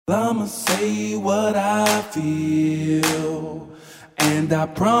I'ma say what I feel, and I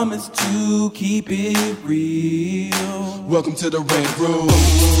promise to keep it real. Welcome to the Rant Room.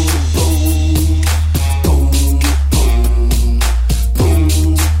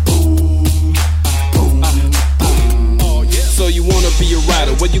 So you wanna be a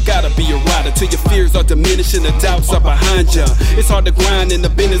rider, well you gotta be a rider till your fears are diminishing, the doubts are behind ya. It's hard to grind and the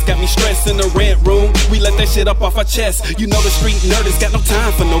business got me stressed. In the Rant Room, we let that shit up off our chest. You know the street nerd has got no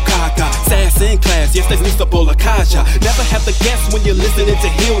time for no caca. Sass in class, yes that's Mr. Bolakaja. Never have to guess when you're listening to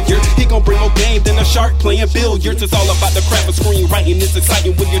Hilliard. He gon' bring more game than a shark playing billiards. It's all about the craft of screenwriting. It's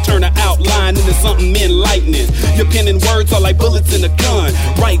exciting when you turn an outline into something enlightening. Your pen and words are like bullets in a gun.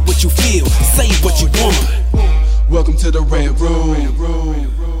 Write what you feel, say what you want. Welcome to the Rant Room.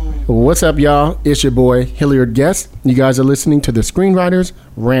 What's up, y'all? It's your boy, Hilliard Guest. You guys are listening to the Screenwriters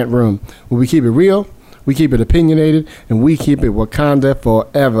Rant Room, where we keep it real, we keep it opinionated, and we keep it Wakanda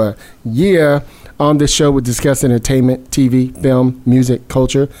forever. Yeah, on this show, we discuss entertainment, TV, film, music,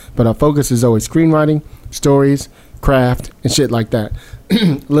 culture, but our focus is always screenwriting, stories, craft, and shit like that.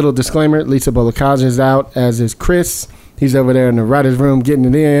 Little disclaimer, Lisa Bolakaja is out, as is Chris. He's over there in the writer's room getting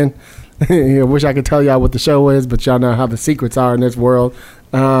it in. I wish I could tell y'all what the show is, but y'all know how the secrets are in this world.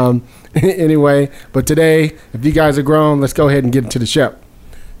 Anyway, but today, if you guys are grown, let's go ahead and get into the show.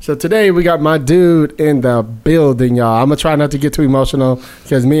 So today we got my dude in the building, y'all. I'm gonna try not to get too emotional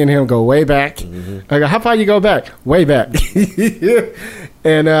because me and him go way back. I go, how far you go back? Way back.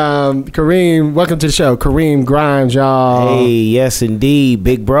 And Kareem, welcome to the show. Kareem Grimes, y'all. Hey, yes indeed,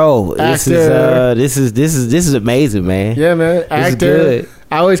 big bro. Actor. This is amazing, man. Yeah, man. Actor. This is good.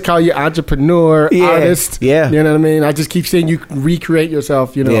 I always call you entrepreneur, artist. Yeah. You know what I mean? I just keep seeing you recreate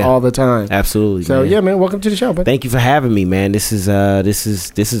yourself, all the time. Absolutely. So man. Yeah, man, welcome to the show, buddy. Thank you for having me, man. This is a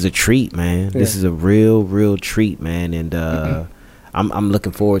treat, man. Yeah. This is a real treat, man. And I'm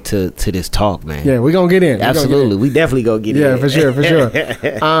looking forward to this talk, man. Yeah, we're gonna get in. Absolutely. We definitely gonna get in. Yeah, for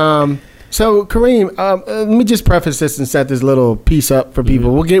sure. So Kareem, let me just preface this and set this little piece up for people.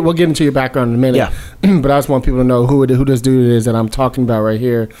 Mm-hmm. We'll get into your background in a minute. Yeah. But I just want people to know who this dude is that I'm talking about right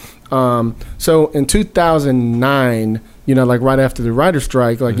here. So in 2009, like right after the writer's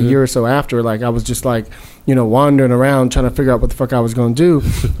strike, like a year or so after, like I was just like, wandering around trying to figure out what the fuck I was going to do.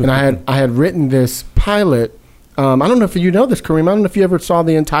 And I had written this pilot. I don't know if you know this, Kareem. I don't know if you ever saw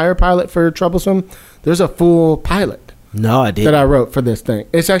the entire pilot for Troublesome. There's a full pilot. No, I didn't. That I wrote for this thing.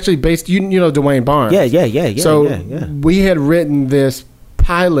 It's actually based, you know Dwayne Barnes. Yeah. So we had written this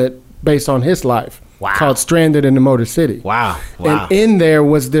pilot based on his life. Wow. Called Stranded in the Motor City. Wow. And in there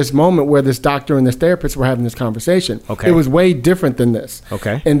was this moment where this doctor and this therapist were having this conversation. Okay. It was way different than this.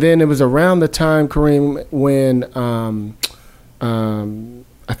 Okay. And then it was around the time, Kareem, when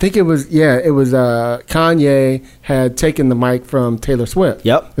I think it was Kanye had taken the mic from Taylor Swift.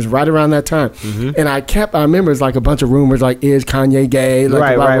 Yep. It was right around that time. Mm-hmm. And I remember it's like a bunch of rumors like, is Kanye gay?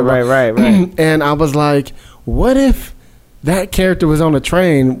 Like, Right. And I was like, what if that character was on a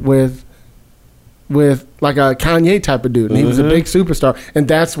train with like a Kanye type of dude and he was a big superstar, and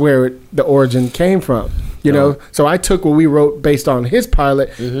that's where the origin came from. You know, so I took what we wrote based on his pilot,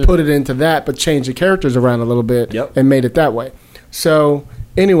 put it into that, but changed the characters around a little bit and made it that way. So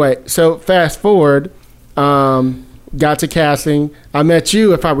anyway, fast forward, got to casting. I met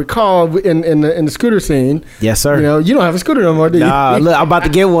you, if I recall, in the scooter scene. Yes, sir. You don't have a scooter no more, do you? Nah, look, I'm about to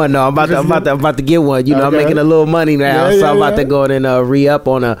get one though. I'm about to get one. I'm making a little money now, so I'm about to go in and re-up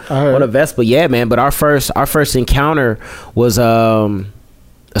on a Vespa. Yeah, man. But our first encounter was a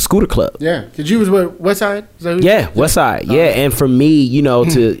scooter club. Yeah, because you was with Westside. Westside. Yeah, and for me,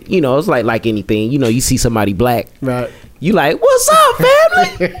 it's like anything. You see somebody black, right? You like, what's up,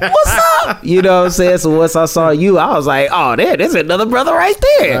 family? What's up? You know what I'm saying? So once I saw you, I was like, oh, there's another brother right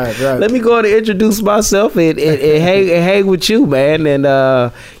there. Right. Let me go and introduce myself and hang with you, man. And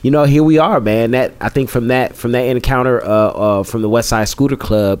here we are, man. That I think from that encounter from the Westside Scooter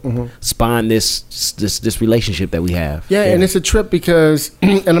Club spawned this relationship that we have. Yeah, and it's a trip because,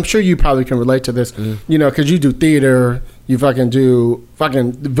 and I'm sure you probably can relate to this, because you do theater, you fucking do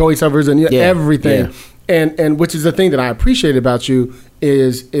voiceovers and everything. Yeah. And which is the thing that I appreciate about you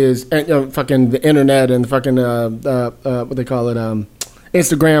is fucking the internet and fucking what they call it,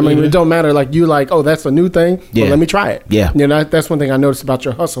 Instagram. I mean, it don't matter. Like you like, oh, that's a new thing. Yeah. Well, let me try it. Yeah. That's one thing I noticed about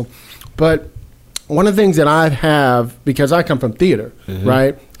your hustle. But one of the things that I have, because I come from theater,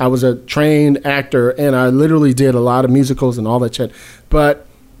 right? I was a trained actor and I literally did a lot of musicals and all that shit. But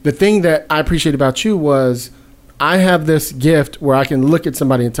the thing that I appreciate about you was, I have this gift where I can look at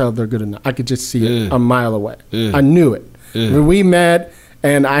somebody and tell they're good enough. I could just see it a mile away. I knew it. When we met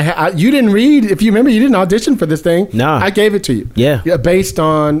And you didn't read. If you remember, you didn't audition for this thing. No, I gave it to you. Yeah, based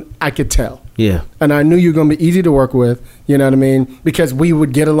on I could tell. Yeah, and I knew you were going to be easy to work with. You know what I mean? Because we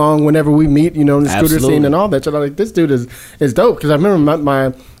would get along whenever we meet. You know, in the scooter scene and all that. So I'm like, this dude is dope. Because I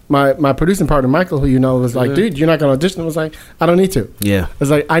remember my producing partner Michael, who you know, was like, dude, you're not going to audition. I was like, I don't need to. Yeah, it's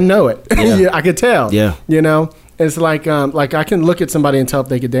like I know it. Yeah. I could tell. Yeah, you know. It's like I can look at somebody and tell if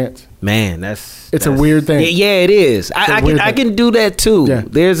they could dance. Man, it's a weird thing. Yeah, it is. I can do that too. Yeah.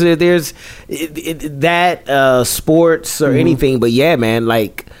 There's that sports or anything, but yeah, man.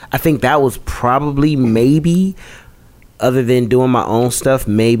 Like I think that was probably maybe, other than doing my own stuff,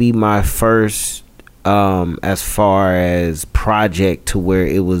 maybe my first as far as project to where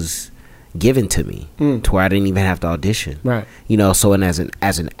it was given to me to where I didn't even have to audition. Right. You know. So and as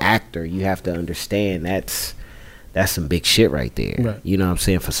an actor, you have to understand that's some big shit right there. Right. You know what I'm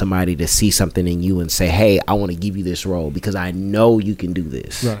saying? For somebody to see something in you and say, hey, I want to give you this role because I know you can do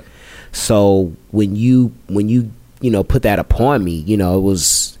this. Right. So when you put that upon me, you know, it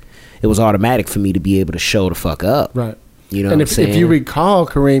was automatic for me to be able to show the fuck up. Right. You know and what I'm saying? If you recall,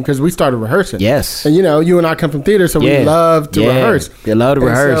 Kareem, because we started rehearsing. Yes. And you know, you and I come from theater, so we love to rehearse. They love to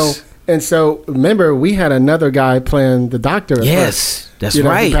rehearse. And so, remember, we had another guy playing the doctor at first. That's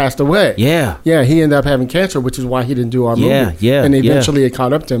right. He passed away. Yeah. Yeah, he ended up having cancer, which is why he didn't do our movie. Yeah. And eventually it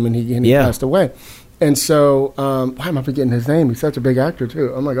caught up to him, and he passed away. And so, why am I forgetting his name? He's such a big actor,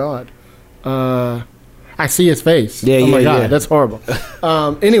 too. Oh, my God. I see his face. Oh, my God. That's horrible.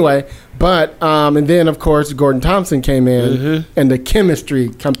 Anyway, but, and then, of course, Gordon Thompson came in, and the chemistry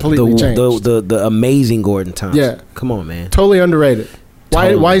completely changed. The amazing Gordon Thompson. Yeah. Come on, man. Totally underrated.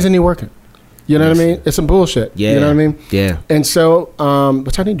 Why isn't he working? You know what I mean? It's some bullshit. Yeah. You know what I mean? Yeah. And so,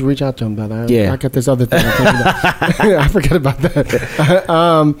 which I need to reach out to him about. I got this other thing I'm thinking about. I forgot about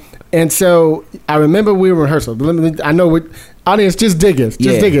that. And so I remember we were in rehearsal. I know audience, just dig us.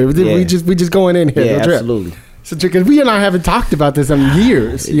 Just dig it. We just going in here. Yeah, absolutely. So, because we and I haven't talked about this in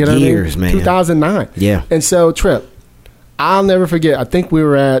years. You know years, what I mean? man. 2009. Yeah. And so, Trip, I'll never forget. I think we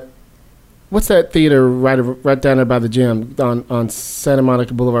were at, what's that theater right down there by the gym on Santa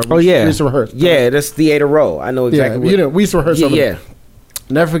Monica Boulevard? Oh, yeah. We used to rehearse. Yeah, that's Theater Row. I know exactly. Yeah, we used to rehearse. Yeah.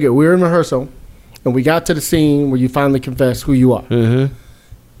 Never forget, we were in rehearsal, and we got to the scene where you finally confess who you are. Mm-hmm.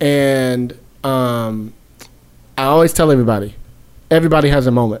 And I always tell everybody has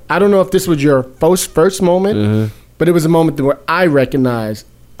a moment. I don't know if this was your first moment, but it was a moment where I recognized,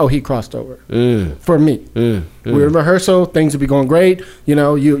 oh, he crossed over for me. We were in rehearsal, things would be going great. You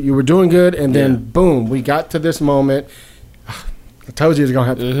know, you were doing good, and then boom, we got to this moment. I told you it was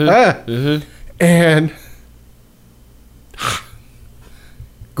going to happen. And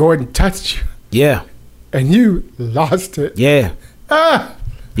Gordon touched you. Yeah. And you lost it. Yeah. I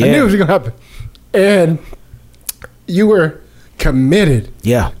knew it was going to happen. And you were committed.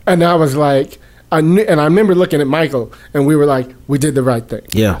 Yeah. And I was like, I remember looking at Michael, and we were like, we did the right thing.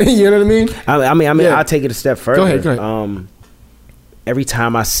 Yeah. You know what I mean? I mean, I'll take it a step further. Go ahead. Every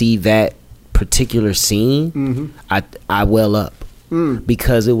time I see that particular scene, I well up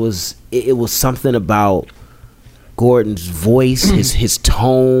because it was something about Gordon's voice, his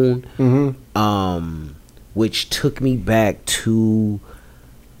tone, which took me back to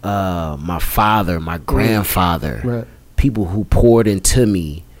my father, my grandfather, right. People who poured into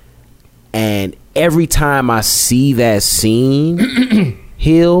me. And every time I see that scene,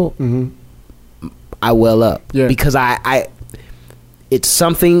 Hill, I well up because I it's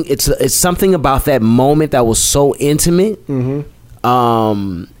something about that moment that was so intimate, and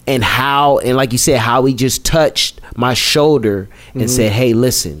like you said, how he just touched my shoulder and said, "Hey,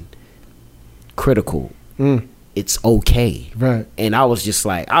 listen, critical." It's okay, right? And I was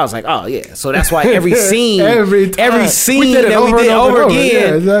like, oh yeah. So that's why every scene, every scene we did over again.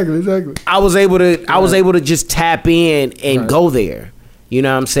 Yeah, exactly. I was able to just tap in and go there. You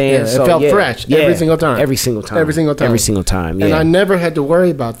know what I'm saying? Yeah, so, it felt fresh every single time. Every single time. Yeah. And I never had to worry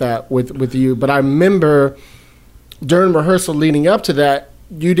about that with you. But I remember during rehearsal leading up to that,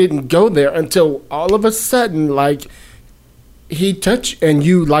 you didn't go there until all of a sudden, like he touched and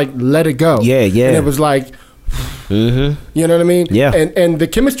you like let it go. Yeah. And it was like. You know what I mean? Yeah. And the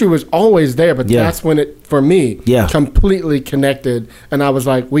chemistry was always there, but that's when it, for me, completely connected. And I was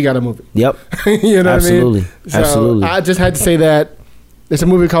like, we got to move it. Yep. You know what I mean? So absolutely. I just had to say that. It's a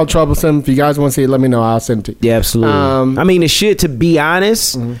movie called Troublesome. If you guys want to see it, let me know. I'll send it to you. Yeah, absolutely. I mean, the shit, to be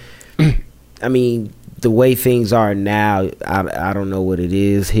honest, I mean, the way things are now, I don't know what it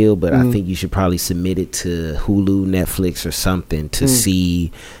is, Hill, but I think you should probably submit it to Hulu, Netflix, or something to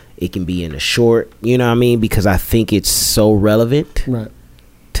see. It can be in a short, you know what I mean? Because I think it's so relevant to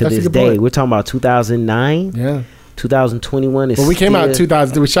this day. We're talking about 2009. Yeah. 2021 is Well, we came out in still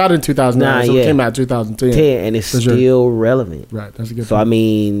 2000. We shot in 2009, so we yeah. came out in 2010. 10, and it's For still sure. relevant. Right, that's a good So point. I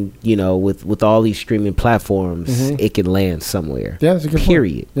mean, you know, with all these streaming platforms, Mhm. it can land somewhere. Yeah, that's a good point.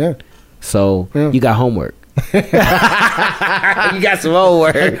 Period. Yeah. So Yeah. you got homework. You got some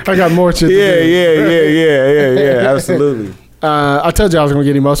homework. I got more shit to do. yeah. Absolutely. I told you I was going to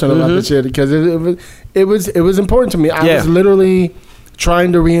get emotional about this shit because it was important to me. I Yeah. was literally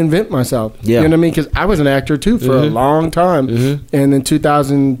trying to reinvent myself. Yeah. You know what I mean? Because I was an actor too for a long time. And in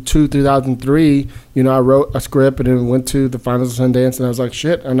 2002, 2003, you know, I wrote a script and then went to the finals of Sundance and I was like,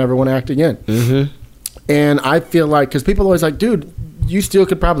 shit, I never want to act again. And I feel like, because people are always like, dude, you still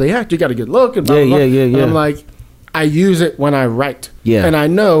could probably act. You got a good look. And blah, blah, blah. Yeah. And I'm like, I use it when I write. Yeah. And I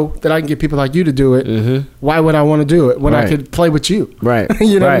know that I can get people like you to do it. Why would I want to do it when I Right. could play with you? Right.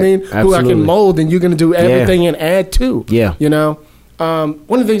 You know what I Right. mean? Who I Absolutely. can mold and you're going to do everything and add to. Yeah. You know?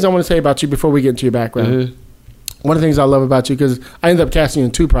 One of the things I want to say about you before we get into your background, one of the things I love about you, because I ended up casting you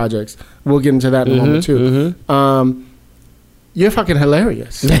in 2 projects. We'll get into that in a moment too. You're fucking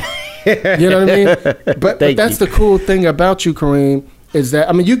hilarious. You know what I mean? But that's the cool thing about you, Kareem, is that,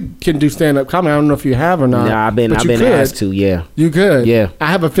 I mean, you can do stand-up comedy. I don't know if you have or not. Nah, I've been but you could. asked to. Yeah. You could. Yeah. I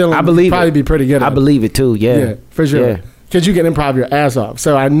have a feeling I believe you'd probably it. be pretty good at I it. believe it too. Yeah. Yeah, for sure. Yeah. Because you can improv your ass off.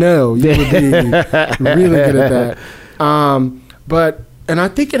 So I know you would be really good at that. But I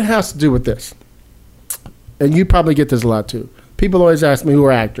think it has to do with this. And you probably get this a lot too. People always ask me who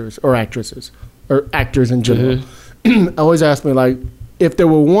are actors or actresses or actors in general. Always ask me, like, if there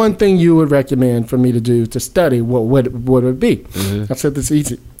were one thing you would recommend for me to do to study, what would it be? I said this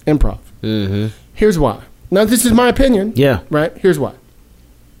easy. Improv. Here's why. Now, this is my opinion. Yeah. Right? Here's why.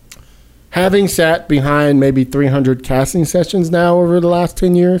 Having sat behind maybe 300 casting sessions now over the last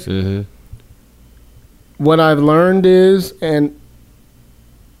 10 years, what I've learned is, and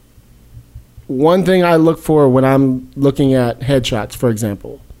one thing I look for when I'm looking at headshots, for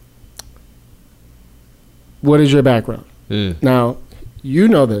example, what is your background? Now, you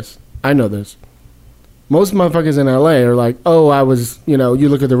know this. I know this. Most motherfuckers in LA are like, oh, I was, you know, you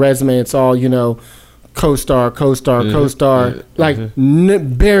look at the resume, it's all, you know, co-star, like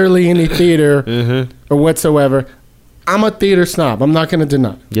barely any theater or whatsoever. I'm a theater snob. I'm not going to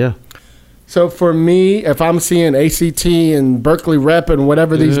deny. Yeah. So for me, if I'm seeing ACT and Berkeley Rep and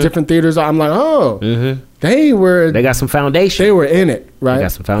whatever these different theaters are, I'm like, oh, they got some foundation. They were in it, right? They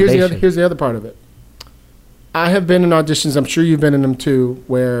got some foundation. Here's the other part of it. I have been in auditions. I'm sure you've been in them too,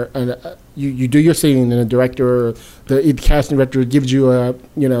 where you do your scene and the director or the casting director gives you a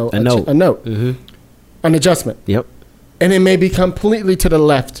note, an adjustment. Yep. And it may be completely to the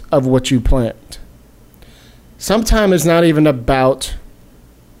left of what you planned. Sometimes it's not even about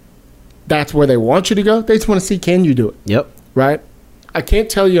that's where they want you to go. They just want to see, can you do it? Yep. Right? I can't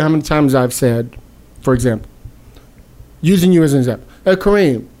tell you how many times I've said, for example, using you as an example,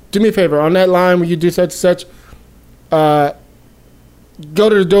 Kareem, do me a favor, on that line where you do such and such, go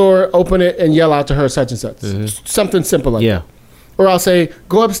to the door, open it, and yell out to her such and such. Something simple like that. Or I'll say,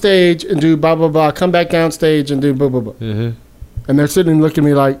 go upstage and do blah, blah, blah, come back downstage and do blah, blah, blah. And they're sitting and looking at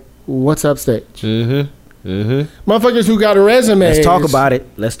me like, what's upstage? Motherfuckers who got a resume. Let's talk about it.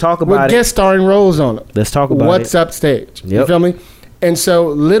 Let's talk about with it. guest starring roles on it. Let's talk about what's it. upstage. You Yep. feel me? And so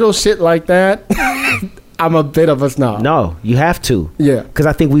little shit like that, I'm a bit of a snob. No, you have to. Yeah. Because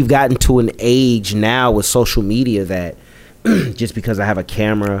I think we've gotten to an age now with social media that just because I have a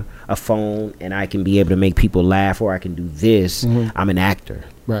camera, a phone, and I can be able to make people laugh or I can do this, I'm an actor.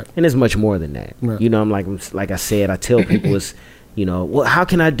 Right. And it's much more than that. Right. You know, I'm like I said, I tell people it's, you know, what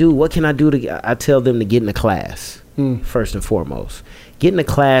can I do? What can I do I tell them to get in a class, first and foremost. Get in a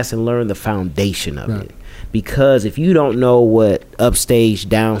class and learn the foundation of it. Because if you don't know what upstage,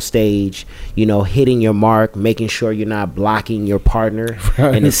 downstage, you know, hitting your mark, making sure you're not blocking your partner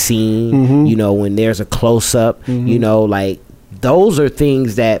in the scene, you know, when there's a close-up, you know, like, those are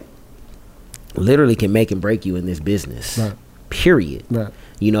things that literally can make and break you in this business. Right. Period. Right.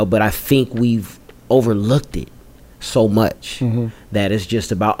 You know, but I think we've overlooked it so much that it's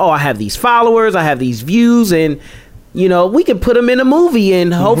just about, oh, I have these followers, I have these views, and you know, we can put them in a movie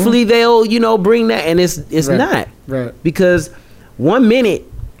and hopefully they'll, you know, bring that. And it's Right. not. Right. Because 1 minute,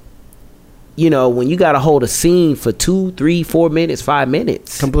 you know, when you got to hold a scene for 2, 3, 4 minutes, 5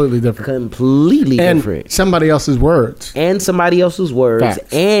 minutes. Completely different. Completely And different. somebody else's words. And somebody else's words.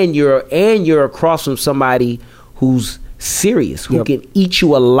 Facts. And you're across from somebody who's serious, who Yep. can eat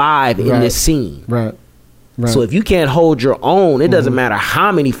you alive in Right. this scene. Right. Right. So if you can't hold your own, it doesn't matter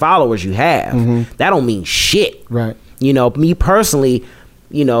how many followers you have. That don't mean shit. Right. You know, me personally,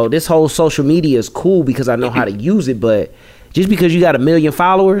 you know, this whole social media is cool because I know how to use it, but just because you got 1 million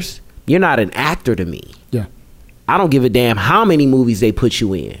followers, you're not an actor to me. Yeah. I don't give a damn how many movies they put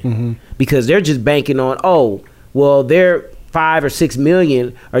you in, because they're just banking on, oh, well, their 5 or 6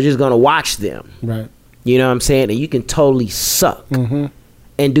 million are just gonna watch them. Right. You know what I'm saying? And you can totally suck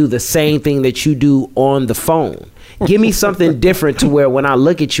and do the same thing that you do on the phone. Give me something different to where when I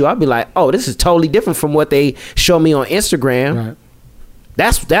look at you, I'll be like, oh, this is totally different from what they show me on Instagram. Right.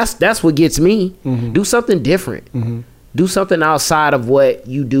 That's what gets me. Do something different. Do something outside of what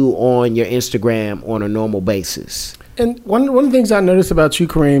you do on your Instagram on a normal basis. And one of the things I noticed about you,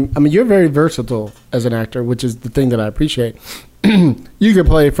 Kareem, I mean, you're very versatile as an actor, which is the thing that I appreciate. You can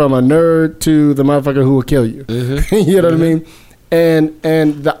play from a nerd to the motherfucker who will kill you. You know what I mean?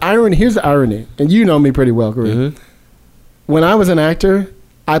 And the irony, here's the irony, and you know me pretty well, Kareem. When I was an actor,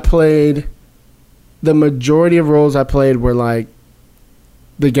 I played, the majority of roles I played were like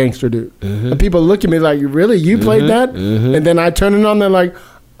the gangster dude. And people look at me like, really? You played that? And then I turn it on, they're like,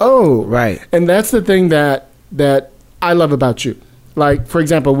 oh. Right. And that's the thing that I love about you. Like, for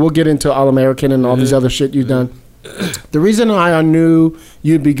example, we'll get into All-American and all these other shit you've done. The reason I knew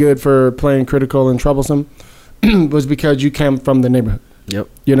you'd be good for playing critical and troublesome was because you came from the neighborhood. Yep.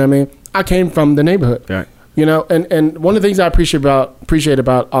 You know what I mean? I came from the neighborhood. Right. You know, and one of the things I appreciate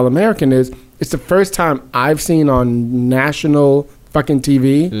about All-American is it's the first time I've seen on national fucking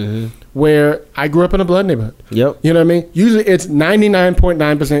TV where I grew up in a blood neighborhood. Yep. You know what I mean? Usually it's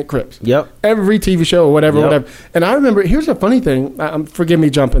 99.9% Crips. Yep. Every TV show or whatever. And I remember, here's a funny thing. Forgive me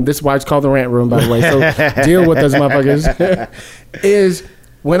jumping. This is why it's called the Rant Room, by the way. So deal with us motherfuckers. Is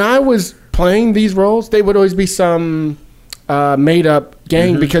when I was playing these roles, they would always be some made up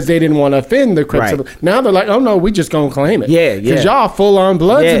gang because they didn't want to offend the Crips. Right. Now they're like, oh no, we just gonna claim it. Yeah, because y'all full on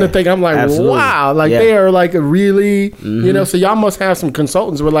Bloods and the thing. I'm like, absolutely. Wow, like they are like a really, you know. So y'all must have some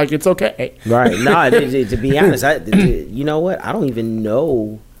consultants who are like, it's okay. Right. No, to be honest, you know what? I don't even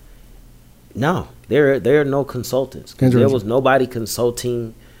know. No, there are no consultants. There was nobody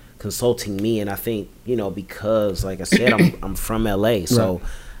consulting me, and I think, you know, because like I said, I'm from LA, so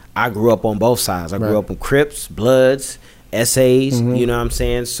I grew up on both sides. I grew up on Crips, Bloods, essays, you know what I'm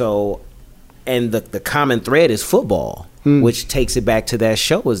saying? So, and the common thread is football, which takes it back to that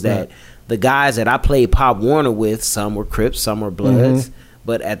show, is that the guys that I played Pop Warner with, some were Crips, some were Bloods,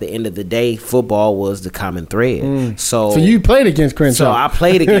 but at the end of the day, football was the common thread. So you played against Crenshaw. So I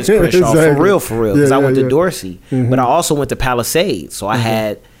played against Crenshaw, Exactly. for real, because I went to Dorsey, but I also went to Palisades, so I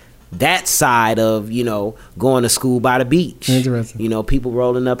had that side of, you know, going to school by the beach. Interesting. You know, people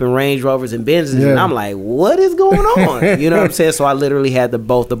rolling up in Range Rovers and Benzes, and I'm like, what is going on? You know what I'm saying? So I literally had the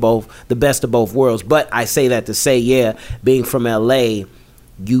best of both worlds. But I say that to say, being from LA,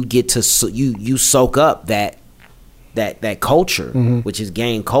 you get to you soak up that culture, which is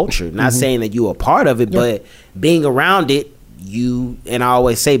gang culture. Not saying that you are part of it, but being around it, and I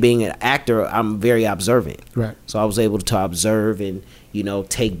always say, being an actor, I'm very observant. Right. So I was able to observe and, you know,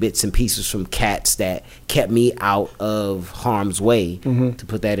 take bits and pieces from cats that kept me out of harm's way to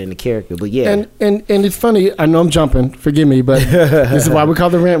put that in the character. But and it's funny. I know I'm jumping. Forgive me, but this is why we call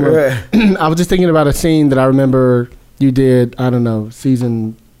the Rant Room. I was just thinking about a scene that I remember you did. I don't know,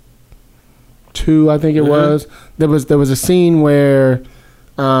 season 2, I think it was. There was a scene where,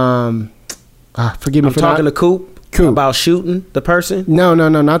 forgive me. I'm talking to Coop. About shooting the person? No,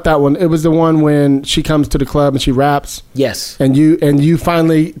 not that one. It was the one when she comes to the club and she raps. Yes. And you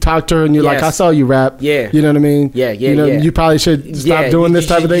finally talk to her and you're like, I saw you rap. Yeah. You know what I mean? Yeah. You know, you probably should stop doing this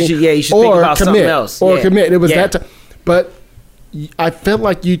type of thing. You should think about something else. Or commit. It was that time. But I felt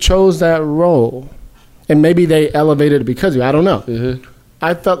like you chose that role, and maybe they elevated it because of you. I don't know.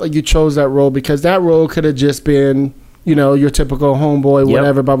 I felt like you chose that role because that role could have just been, you know, your typical homeboy,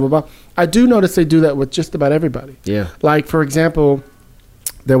 whatever, blah, blah, blah. I do notice they do that with just about everybody. Yeah. Like, for example,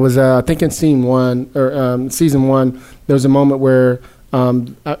 there was, I think in season 1, there was a moment where,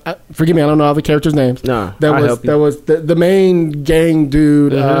 forgive me, I don't know all the characters' names. No, there was the main gang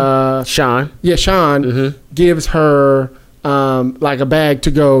dude, Sean. Yeah, Sean gives her like a bag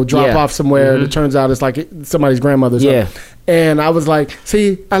to go drop off somewhere. And it turns out it's like somebody's grandmother's. Yeah. And I was like,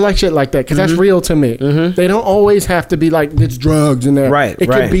 see, I like shit like that because that's real to me. They don't always have to be like, it's drugs in there. Right. It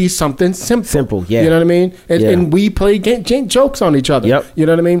could be something simple. Yeah. You know what I mean? And we play jokes on each other. Yep. You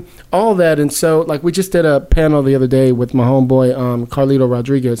know what I mean? All that. And so, like, we just did a panel the other day with my homeboy, Carlito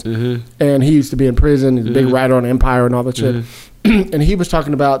Rodriguez. And he used to be in prison. He's a big writer on Empire and all that shit. And he was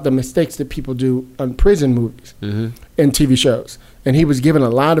talking about the mistakes that people do on prison movies and TV shows. And he was giving a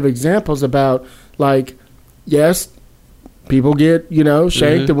lot of examples about, like, yes, people get, you know,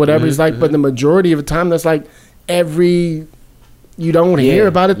 shanked or whatever. He's like, but the majority of the time, that's like you don't hear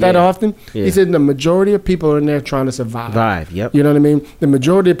about it that often. He said the majority of people are in there trying to survive. You know what I mean? The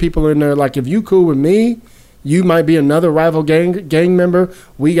majority of people are in there, like, if you cool with me, You might be another rival gang member.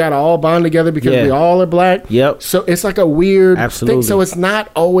 We got to all bond together because we all are black. Yep. So it's like a weird thing. So it's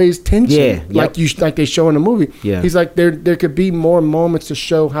not always tension like they show in the movie. Yeah. He's like, there could be more moments to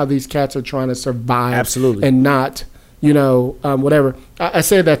show how these cats are trying to survive. Absolutely. And not, whatever. I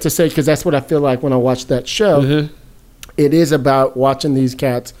say that to say, because that's what I feel like when I watch that show. Mm-hmm. It is about watching these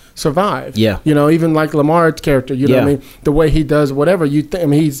cats survive. Yeah. Even like Lamar's character, know what I mean? The way he does whatever.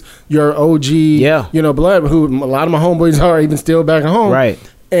 he's your OG, blood, who a lot of my homeboys are even still back at home. Right.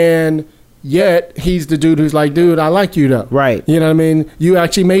 And yet he's the dude who's like, dude, I like you though. Right. You know what I mean? You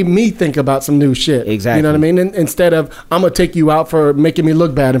actually made me think about some new shit. Exactly. You know what I mean? And instead of, I'm going to take you out for making me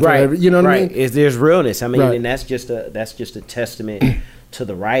look bad. And right. You know what I mean? There's realness. I mean, and that's just a testament to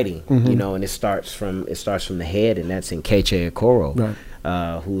the writing, and it starts from the head, and that's in Keche Okoro,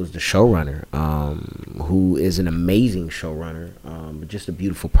 who is the showrunner, who is an amazing showrunner, just a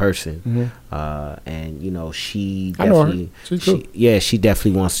beautiful person, and she definitely, she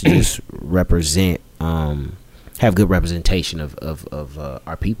definitely wants to just represent, have good representation of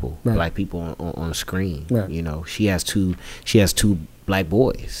our people, black people on screen. Right. She has two black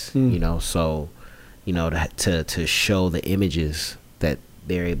boys, so to show the images that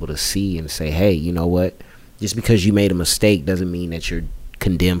they're able to see and say, hey, you know what? Just because you made a mistake doesn't mean that you're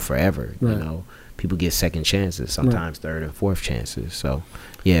condemned forever. Right. People get second chances, sometimes third and fourth chances. So,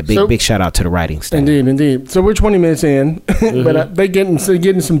 yeah, big shout out to the writing staff. Indeed. So we're 20 minutes in, but they're getting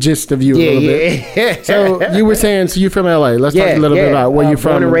some gist of you a little bit. So you were saying, so you're from LA. Let's talk a little bit about where you're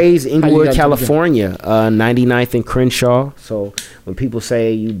from. Born and raised Inglewood, California, 99th and Crenshaw. So when people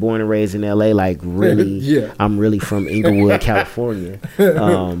say you born and raised in LA, like really, I'm really from Inglewood, California.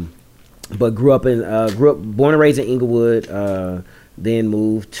 But born and raised in Inglewood. Then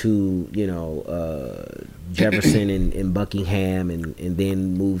moved to Jefferson and Buckingham, and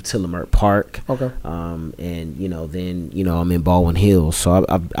then moved to Leimert Park. Okay. And then I'm in Baldwin Hills, so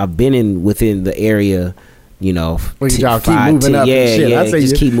I've been within the area. Y'all keep moving up.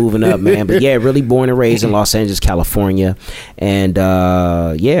 Keep moving up, man. But really born and raised in Los Angeles, California, and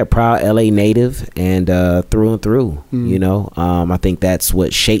proud LA native, and through and through. I think that's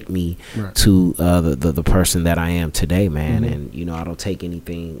what shaped me to the person that I am today, man. And I don't take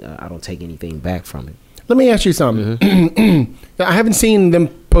anything back from it. Let me ask you something. I haven't seen them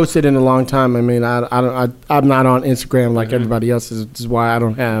posted in a long time. I mean, I'm not on Instagram like everybody else is. Which is why I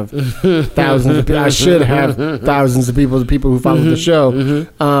don't have thousands of people. I should have thousands of people who follow the show.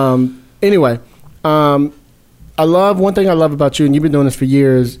 Anyway, one thing I love about you, and you've been doing this for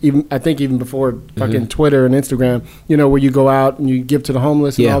years. I think even before fucking Twitter and Instagram. Where you go out and you give to the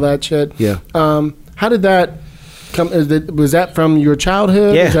homeless and all that shit. Yeah. How did that? Was that from your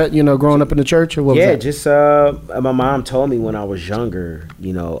childhood? Yeah. Was that, growing up in the church, or what was that? Just my mom told me when I was younger,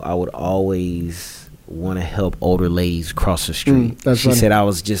 I would always want to help older ladies cross the street. She said I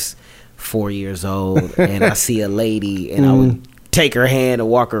was just 4 years old and I see a lady and I would take her hand and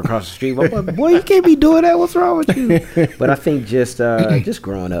walk her across the street. I'm like, boy, you can't be doing that. What's wrong with you? But I think just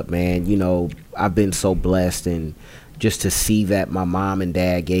growing up, man, I've been so blessed, and just to see that my mom and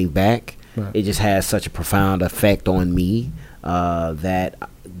dad gave back. Right. It just has such a profound effect on me that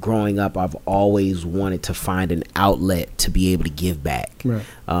growing up, I've always wanted to find an outlet to be able to give back. Right.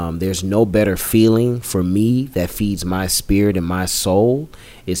 There's no better feeling for me that feeds my spirit and my soul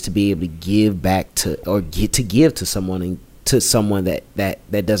is to be able to give back to give to someone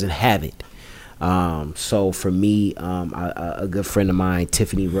that doesn't have it. So for me, a good friend of mine,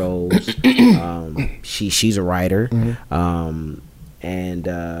 Tiffany Rose, she's a writer.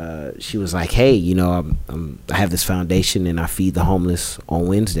 And she was like, hey, I have this foundation and I feed the homeless on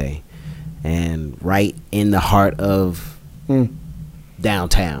Wednesday. And right in the heart of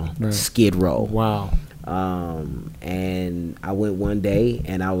downtown, Skid Row. Wow. And I went one day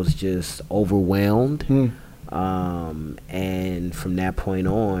and I was just overwhelmed. And from that point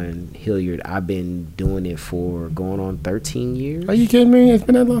on, Hilliard, I've been doing it for going on 13 years. Are you kidding me? It's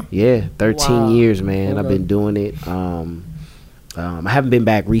been that long? Yeah, 13 years, man. Okay. I've been doing it. I haven't been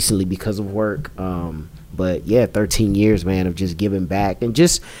back recently because of work, but 13 years, man, of just giving back, and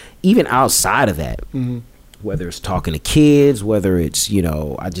just even outside of that, whether it's talking to kids, whether it's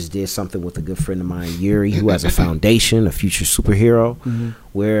I just did something with a good friend of mine, Yuri, who has a foundation, a future superhero,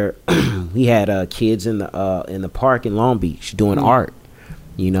 where we had kids in the park in Long Beach doing art.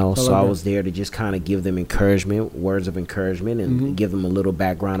 So I was there to just kind of give them words of encouragement, and give them a little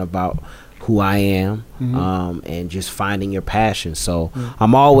background about who I am, and just finding your passion. So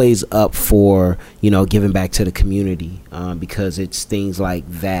I'm always up for, giving back to the community, because it's things like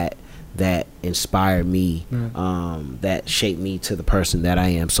that that inspired me, that shaped me to the person that I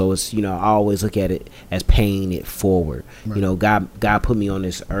am. So it's, you know, I always look at it as paying it forward. Right. You know, God put me on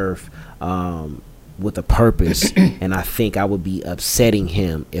this earth with a purpose, and I think I would be upsetting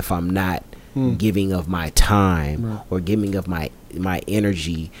him if I'm not giving of my time or giving of my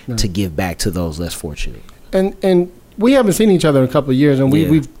energy to give back to those less fortunate. And we haven't seen each other in a couple of years, and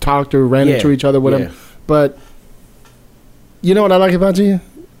we've talked or ran into each other, whatever. Yeah. But you know what I like about you?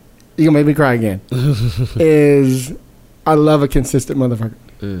 You gonna make me cry again. Is I love a consistent motherfucker.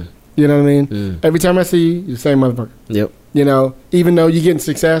 You know what I mean? Every time I see you, you're the same motherfucker. Yep. You know, even though you're getting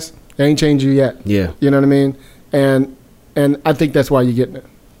success, it ain't changed you yet. Yeah. You know what I mean? And I think that's why you're getting it.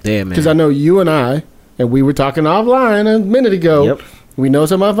 Yeah, man. Because I know you and we were talking offline a minute ago. Yep. We know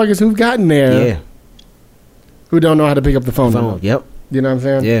some motherfuckers who've gotten there. Yeah. Who don't know how to pick up the phone. Yep. You know what I'm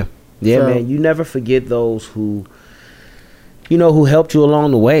saying? Yeah. Yeah, so, man. You never forget those who, you know, who helped you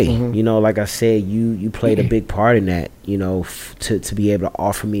along the way. You know, like I said, you played a big part in that, you know, to be able to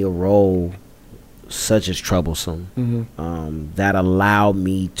offer me a role such as Troublesome, that allowed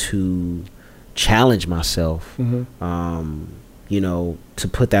me to challenge myself, you know, to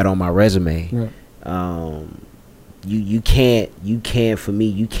put that on my resume. Right. You can't for me,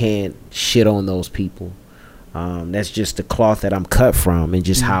 you can't shit on those people. That's just the cloth that I'm cut from, and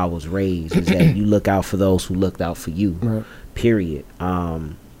just how I was raised, is that you look out for those who looked out for you. Right. Period.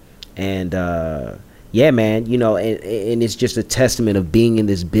 Yeah, man, you know, and it's just a testament of being in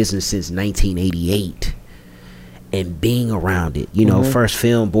this business since 1988 and being around it. You know, first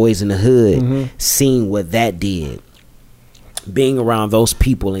film, Boys in the Hood, seeing what that did, being around those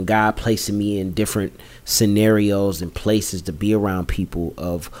people, and God placing me in different scenarios and places to be around people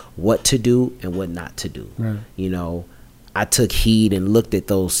of what to do and what not to do. Right. You know, I took heed and looked at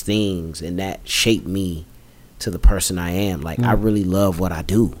those things, and that shaped me to the person I am. Like, I really love what I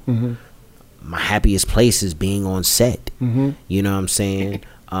do. My happiest place is being on set. You know what I'm saying?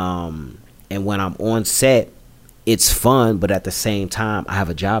 And when I'm on set, it's fun, but at the same time, I have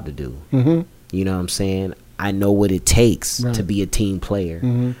a job to do. You know what I'm saying? I know what it takes to be a team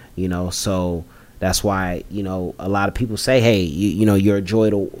player. You know, so that's why, you know, a lot of people say, hey, you know, you're a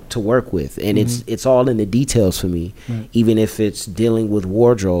joy to work with. And it's all in the details for me. Even if it's dealing with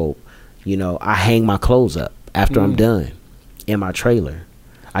wardrobe, you know, I hang my clothes up after I'm done in my trailer.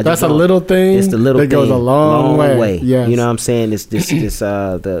 That's a little thing. It's the little that thing goes a long way. Yes. You know what I'm saying? This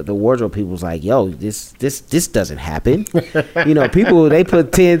the wardrobe people's like, yo, this doesn't happen. You know, people, they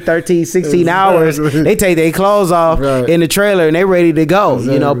put 10, 13, 16 hours, they take their clothes off in the trailer and they ready to go.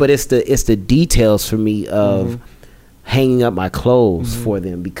 Exactly. You know, but it's the details for me of hanging up my clothes for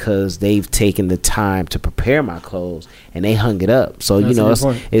them, because they've taken the time to prepare my clothes and they hung it up. So that's, you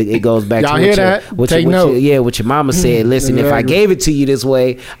know, it goes back y'all to what your mama said. Listen, if I gave it to you this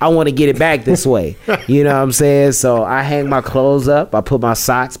way, I want to get it back this way. You know what I'm saying? So I hang my clothes up. I put my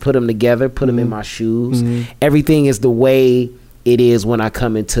socks, put them together, put them in my shoes. Everything is the way it is when I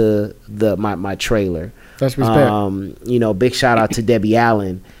come into my trailer. That's respect. You know, big shout out to Debbie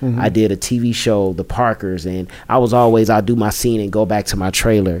Allen. I did a TV show, The Parkers, and I'll do my scene and go back to my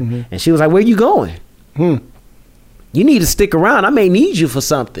trailer. And she was like, where you going? You need to stick around. I may need you for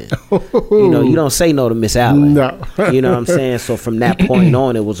something. You know, you don't say no to Miss Allen. No. You know what I'm saying? So from that point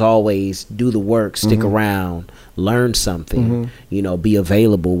on, it was always do the work, stick around, learn something, you know, be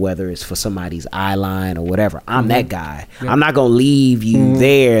available, whether it's for somebody's eye line or whatever. I'm that guy. I'm not going to leave you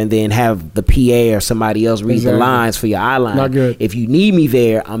there and then have the PA or somebody else read the lines for your eye line. Not good. If you need me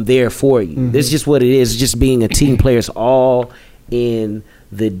there, I'm there for you. This is just what it is. It's just being a team player. It's all in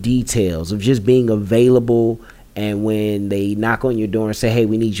the details of just being available. And when they knock on your door and say, hey,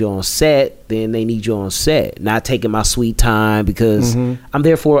 we need you on set, then they need you on set. Not taking my sweet time, because I'm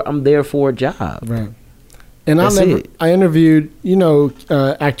there for a job. Right. And I interviewed, you know,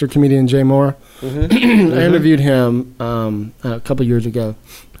 actor, comedian Jay Moore. I interviewed him a couple years ago,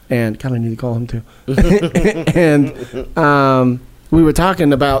 and kind of need to call him too. And we were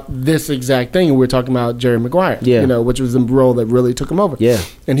talking about this exact thing. We were talking about Jerry Maguire, you know, which was the role that really took him over. Yeah.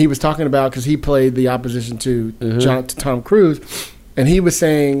 And he was talking about, because he played the opposition to Tom Cruise, and he was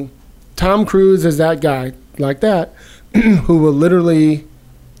saying Tom Cruise is that guy like that who will literally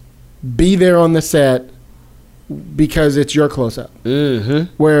be there on the set because it's your close-up.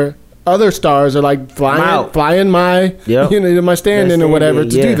 Where other stars are like flying my, you know, my stand-in or whatever to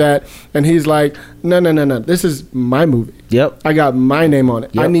do that, and he's like, no, this is my movie. I got my name on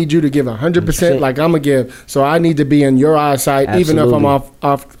it. I need you to give 100% like I'm gonna give. So I need to be in your eyesight, even if I'm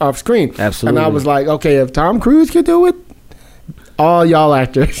off screen. And I was like, okay, if Tom Cruise could do it, all y'all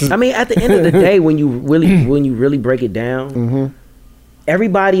actors. I mean, at the end of the day, when you really break it down,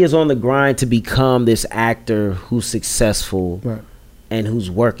 everybody is on the grind to become this actor who's successful Right. and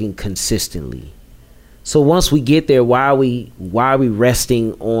who's working consistently. So once we get there, why are we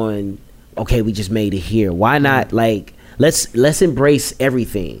resting on, okay, we just made it here? Why not, like, let's embrace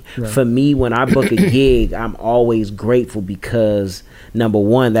everything. Right. For me, when I book a gig, I'm always grateful because number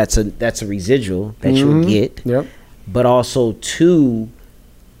one, that's a residual that you'll get. Yep. But also two,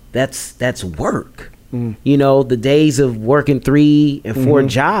 that's work. Mm. You know, the days of working 3 and 4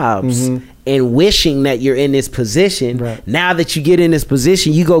 jobs and wishing that you're in this position. Right. Now that you get in this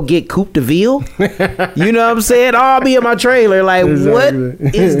position, you go get Coupe de Ville. You know what I'm saying? Oh, I'll be in my trailer. Like, Exactly.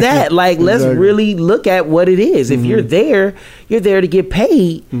 what is that? Like, let's Exactly. really look at what it is. If you're there to get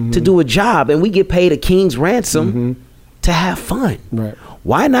paid to do a job, and we get paid a king's ransom to have fun. Right.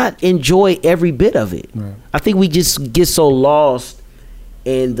 Why not enjoy every bit of it? Right. I think we just get so lost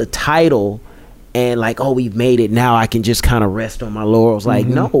in the title and like, oh, we've made it. Now I can just kind of rest on my laurels. Like,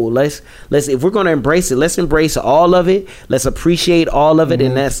 no, let's if we're gonna embrace it, let's embrace all of it. Let's appreciate all of it,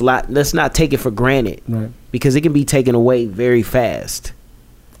 and let's not take it for granted, Right. because it can be taken away very fast.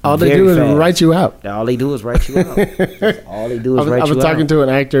 All they Very do is fast. write you out. All they do is write you out. That's all they do is write you out. I was talking to an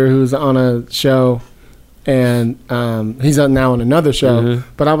actor who's on a show, and he's now on another show.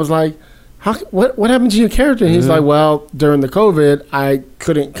 But I was like, what happened to your character? And he's like, well, during the COVID, I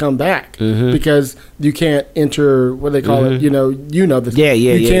couldn't come back because you can't enter, what they call it, you know this.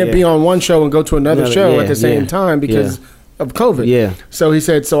 You can't be on one show and go to another show at the same time because of COVID. Yeah. So he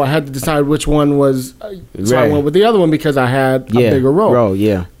said, so I had to decide which one was, so I went with the other one because I had a bigger role.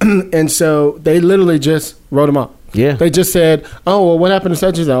 And so they literally just wrote him up. Yeah. They just said, oh, well, what happened to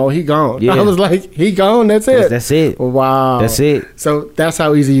such and such? Oh, he gone. Yeah. I was like, he gone? That's it? That's it. Wow. That's it. So that's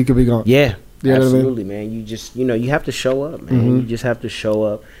how easy you could be gone. Yeah. You know what I mean? Absolutely, man. You just, you have to show up, man. You just have to show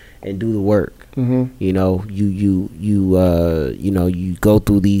up and do the work. You know, you go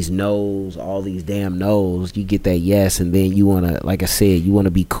through these no's, all these damn no's. You get that yes, and then you want to, like I said, you want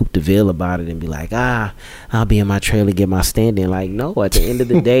to be Coupe de Ville about it and be like, I'll be in my trailer, get my stand in. Like, no, at the end of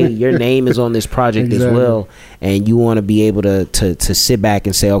the day, your name is on this project as well, and you want to be able to sit back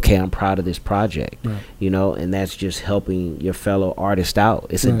and say, okay, I'm proud of this project. Right. You know, and that's just helping your fellow artist out.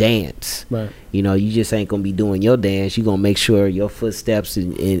 It's a dance. Right. You know, you just ain't gonna be doing your dance. You're gonna make sure your footsteps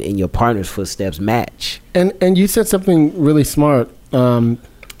and your partner's footsteps match. And you said something really smart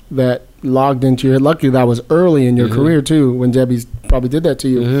that logged into your head. Luckily, that was early in your career, too, when Debbie probably did that to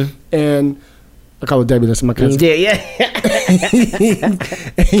you. And I call her Debbie. That's my cousin. Yeah.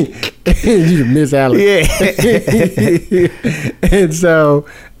 You Miss Allen. Yeah. And so,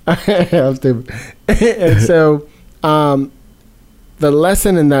 I'm stupid. And so, the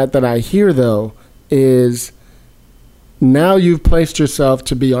lesson in that I hear, though, is now you've placed yourself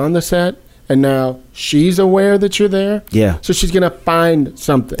to be on the set, and now she's aware that you're there. Yeah. So she's going to find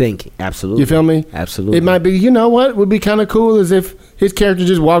something. Absolutely. You feel me? Absolutely. It might be, you know what would be kind of cool is if his character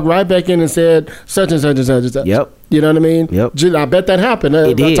just walked right back in and said such and such and such and such. Yep. You know what I mean? Yep. I bet that happened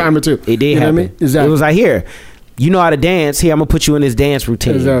a time or two. It did you know happen. What I mean? Exactly. It was like, here, you know how to dance. Here, I'm going to put you in this dance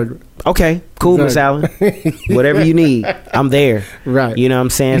routine. Exactly. Okay, cool, Miss Allen. Whatever you need, I'm there. Right. You know what I'm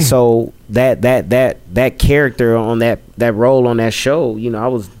saying? So that character on that role on that show, you know, I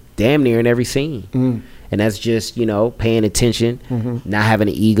was damn near in every scene. And that's just, you know, paying attention, not having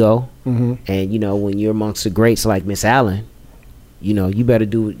an ego. And, you know, when you're amongst the greats like Miss Allen, you know, you better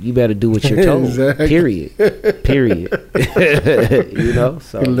do what you're told. Exactly. Period. You know?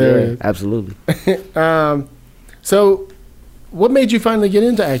 So Hilarious. yeah, absolutely. So what made you finally get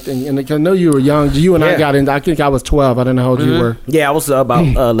into acting? And I know you were young. You and I got into, I think I was 12. I don't know how old you were. Yeah, I was about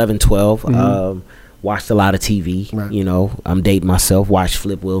 11, 12. Watched a lot of TV. Right. You know, I'm dating myself. Watched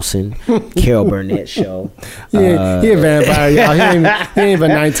Flip Wilson, Carol Burnett show. He a vampire, y'all. He ain't even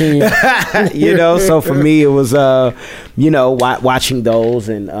 19. You know, so for me it was you know, watching those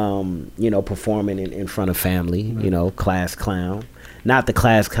and you know, performing in front of family. You know, class clown. Not the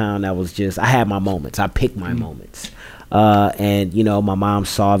class clown that was just, I had my moments. I picked my moments. And you know, my mom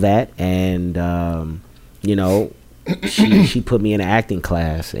saw that, and you know, she put me in an acting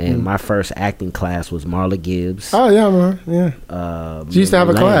class, and my first acting class was Marla Gibbs. Oh yeah, man. Yeah. She used to have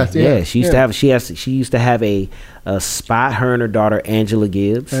a class. Yeah, she used to have. She used to have a spot. Her and her daughter Angela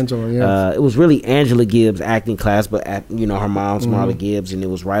Gibbs. Angela, yes. It was really Angela Gibbs' acting class, but you know, her mom's Marla Gibbs, and it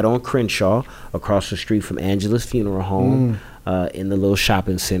was right on Crenshaw, across the street from Angela's funeral home, in the little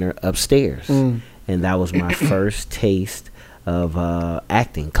shopping center upstairs. And that was my first taste of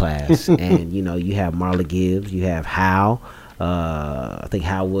acting class. And you know, you have Marla Gibbs, you have Hal, I think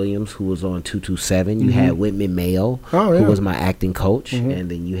Hal Williams, who was on 227. You had Whitman Mayo, who was my acting coach, and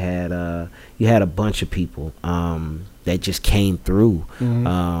then you had a bunch of people. that just came through.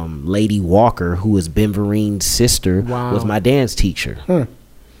 Lady Walker, who was Ben Vereen's sister, was my dance teacher.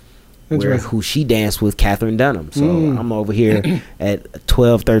 Who she danced with Catherine Dunham. So I'm over here at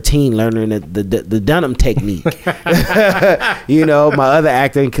 12, 13 learning the Dunham technique. You know, my other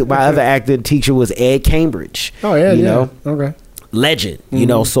acting teacher was Ed Cambridge. Oh yeah, you know? Okay. Legend. You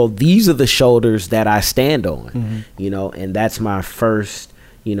know, so these are the shoulders that I stand on. You know, and that's my first,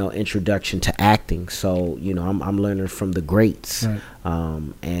 you know, introduction to acting. So, you know, I'm learning from the greats. Right.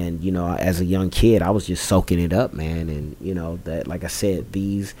 And, you know, as a young kid, I was just soaking it up, man. And, you know, that, like I said,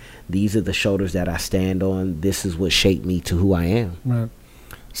 these are the shoulders that I stand on. This is what shaped me to who I am. Right.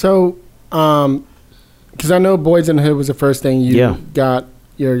 So, because I know Boys in the Hood was the first thing you got.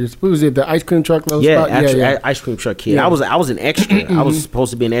 What was it? The ice cream truck? Ice cream truck kid. Yeah. I was an extra. I was supposed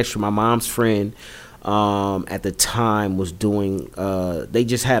to be an extra. My mom's friend at the time was doing they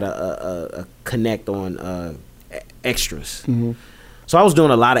just had a connect on extras. So I was doing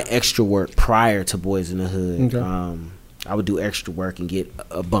a lot of extra work prior to Boys in the Hood. Okay. I would do extra work and get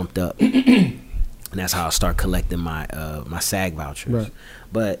bumped up, and that's how I start collecting my my SAG vouchers. Right.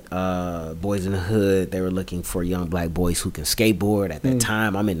 But Boys in the Hood, they were looking for young black boys who can skateboard. At that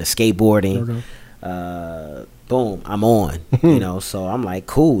time, I'm into skateboarding. Okay. Boom, I'm on, you know, so I'm like,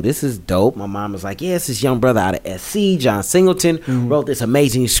 cool, this is dope. My mom was like, yeah, it's this young brother out of SC, John Singleton, wrote this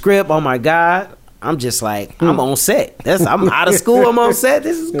amazing script. Oh my God. I'm just like, I'm on set. I'm out of school, I'm on set.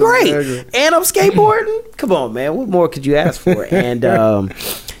 This is great. And I'm skateboarding. Come on, man. What more could you ask for? And,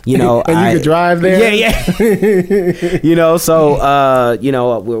 you know. And you could drive there? Yeah. You know, so, you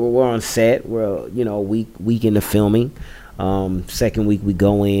know, we're on set. We're, you know, week into filming. Second week we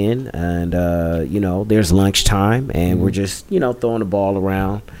go in and, you know, there's lunchtime and we're just, you know, throwing the ball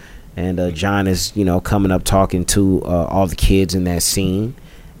around. And John is, you know, coming up talking to all the kids in that scene.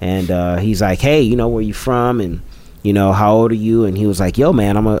 And he's like, hey, you know, where you from? And, you know, how old are you? And he was like, yo,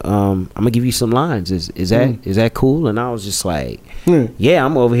 man, I'm gonna give you some lines. Is that cool? And I was just like, yeah,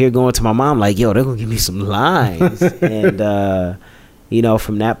 I'm over here going to my mom like, yo, they're gonna give me some lines. And you know,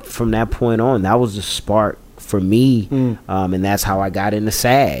 from that point on, that was the spark for me. And that's how I got into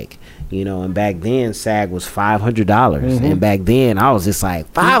SAG. You know, and back then SAG was $500, and back then I was just like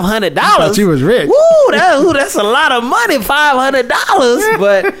 $500. Thought you was rich. Woo, that's a lot of money, $500.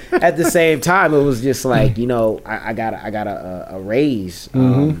 But at the same time, it was just like, you know, I got a raise,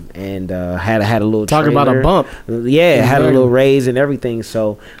 and had a little talk trainer. About a bump. Yeah, had a little raise and everything.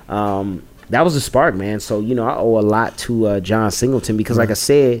 So that was the spark, man. So, you know, I owe a lot to John Singleton because, like I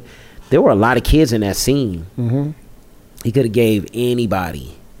said, there were a lot of kids in that scene. He could have gave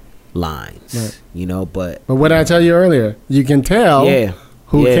anybody lines, you know, but what did I tell you earlier? You can tell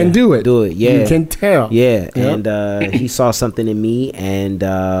who can do it. You can tell. And he saw something in me, and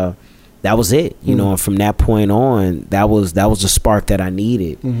that was it, you know. And from that point on, that was the spark that I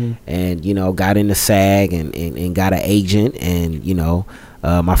needed. And, you know, got into SAG and got an agent. And, you know,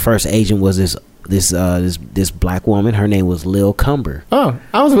 my first agent was this black woman. Her name was Lil Cumber. Oh,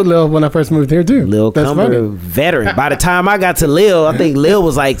 I was with Lil when I first moved here too. Lil Cumber, veteran. By the time I got to Lil, I think Lil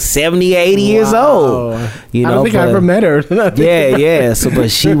was like 70, 80 years old. You know, I don't think I ever met her. Yeah. So,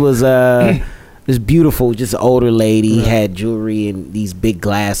 but she was this beautiful, just older lady, had jewelry and these big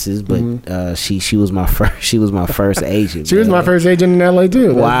glasses. But she was my first. She was my first agent. She was my first agent in LA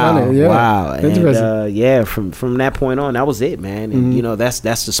too. Wow. And from that point on, that was it, man. And you know, that's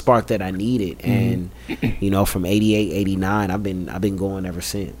the spark that I needed. And you know, from 88, 89, I've been going ever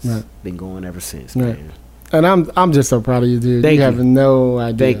since. Been going ever since, man. And I'm just so proud of you, dude. Thank you. Have no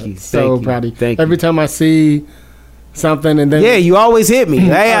idea. Thank you. So proud of you. Thank you. Every time I see something, and then you always hit me.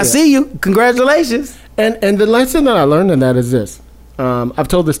 Hey, I see you. Congratulations. And the lesson that I learned in that is this. I've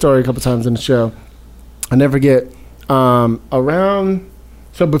told this story a couple times in the show. I never forget.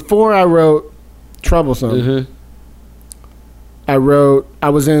 So before I wrote Troublesome, I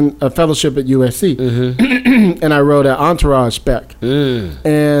was in a fellowship at USC, and I wrote an Entourage spec.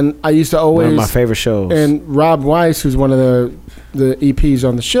 And I used to always, one of my favorite shows. And Rob Weiss, who's one of the EPs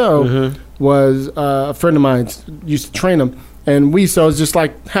on the show, was a friend of mine. Used to train him, and we used just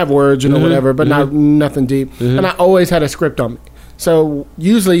like have words, you know, whatever, but not nothing deep. And I always had a script on me. So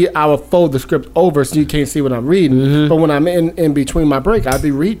usually I will fold the script over so you can't see what I'm reading. But when I'm in between my break, I'd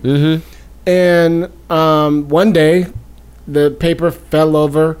be reading. And one day, the paper fell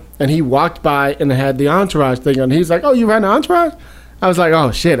over, and he walked by and had the Entourage thing on. He's like, "Oh, you ran the Entourage?" I was like,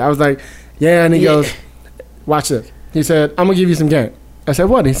 "Oh shit!" I was like, "Yeah." And he goes, "Watch this." He said, "I'm gonna give you some game." I said,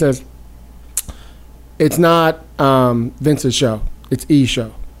 "What?" He says, "It's not Vince's show. It's E's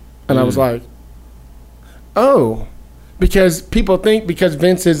show." And I was like, "Oh," because people think because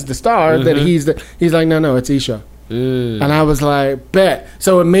Vince is the star that he's like, "No, it's E's show." And I was like, bet.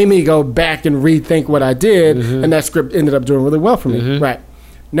 So it made me go back and rethink what I did, and that script ended up doing really well for me. Right.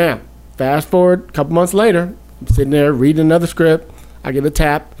 Now, fast forward a couple months later, I'm sitting there reading another script. I get a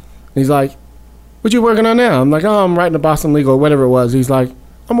tap. And he's like, what you working on now? I'm like, oh, I'm writing a Boston Legal or whatever it was. He's like,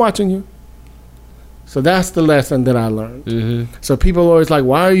 I'm watching you. So that's the lesson that I learned. So people are always like,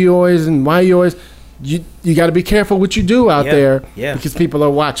 why are you always, you got to be careful what you do out there because people are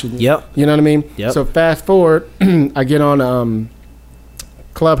watching you. You know what I mean? So fast forward, I get on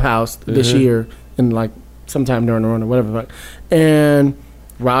Clubhouse this year in like sometime during the run or whatever. And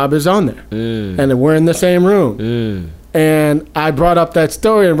Rob is on there. And we're in the same room. And I brought up that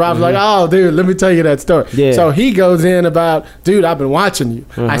story, and Rob's like, oh, dude, let me tell you that story. So he goes in about, dude, I've been watching you.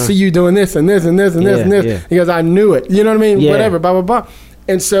 I see you doing this and this and this and this and this. He goes, I knew it. You know what I mean? Whatever, blah, blah, blah.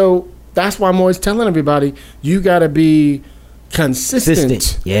 And so that's why I'm always telling everybody, you got to be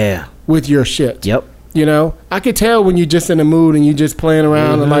consistent with your shit. You know, I could tell when you're just in the mood and you just playing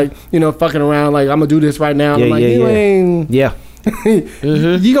around and like, you know, fucking around, like, I'm going to do this right now. And I'm like, you ain't. You're going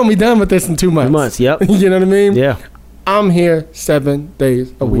to be done with this in 2 months. You know what I mean? I'm here 7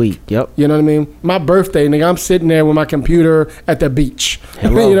 days a week. You know what I mean? My birthday, nigga, I'm sitting there with my computer at the beach.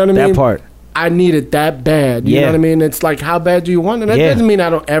 You know what I mean? That part. I need it that bad. You know what I mean? It's like, how bad do you want it? That doesn't mean I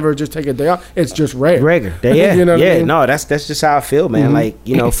don't ever just take a day off. It's just rare. You know what I mean? No, that's just how I feel, man. Like,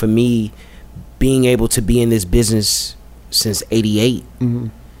 you know, for me, being able to be in this business since 88,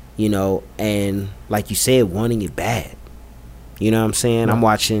 you know, and like you said, wanting it bad. You know what I'm saying? I'm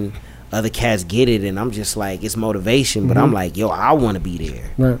watching other cats get it, and I'm just like, it's motivation, but I'm like, yo, I want to be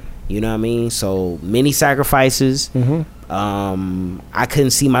there. You know what I mean? So many sacrifices. I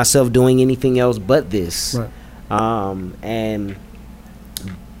couldn't see myself doing anything else but this. And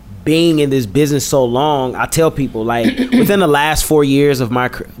being in this business so long, I tell people, like, within the last 4 years of I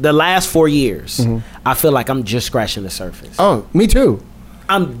feel like I'm just scratching the surface. Oh, me too.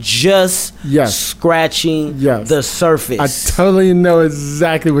 I'm just scratching the surface. I totally know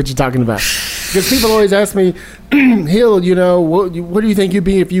exactly what you're talking about. Because people always ask me, Hill, you know, what do you think you'd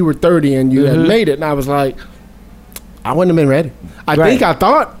be if you were 30 and you had made it? And I was like, I wouldn't have been ready. I think I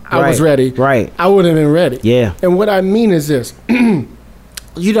thought I was ready. I wouldn't have been ready. And what I mean is this.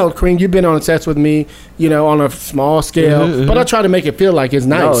 You know, Kareem, you've been on sets with me, you know, on a small scale, but I try to make it feel like it's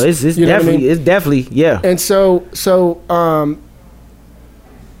nice. No, it's definitely, it's definitely, And so,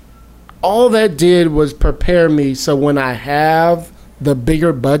 all that did was prepare me so when I have the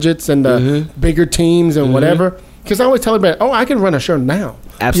bigger budgets and the bigger teams and whatever, because I always tell everybody, oh, I can run a show now.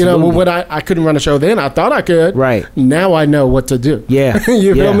 Absolutely. You know, when I couldn't run a show then, I thought I could. Now I know what to do.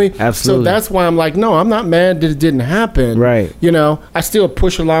 You feel me? Absolutely. So that's why I'm like, no, I'm not mad that it didn't happen. You know, I still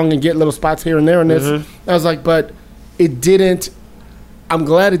push along and get little spots here and there in this. I was like, but it didn't. I'm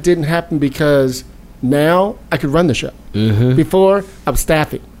glad it didn't happen because now I could run the show. Before, I was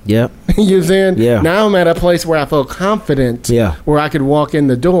staffing. You know what I'm saying? Now I'm at a place where I feel confident where I could walk in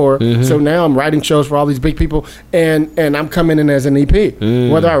the door. So now I'm writing shows for all these big people and I'm coming in as an EP.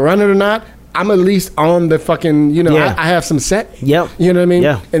 Whether I run it or not, I'm at least on the fucking, you know, I have some set. You know what I mean?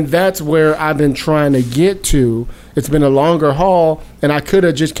 And that's where I've been trying to get to. It's been a longer haul and I could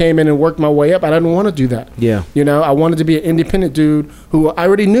have just came in and worked my way up. I didn't want to do that. You know, I wanted to be an independent dude who I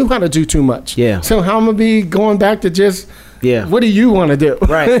already knew how to do too much. So how am I going to be going back to just... what do you want to do?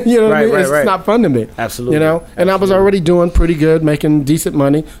 You know what I mean? It's not fun to me. Absolutely. You know? And I was already doing pretty good, making decent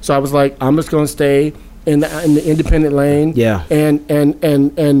money. So I was like, I'm just going to stay in the independent lane. And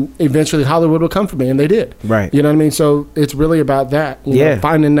eventually Hollywood will come for me. And they did. You know what I mean? So it's really about that. You know,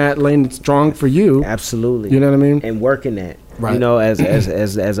 finding that lane that's strong for you. Absolutely. You know what I mean? And working that. You know, as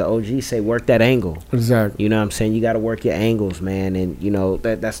an OG say, work that angle. Exactly. You know what I'm saying? You got to work your angles, man. And, you know,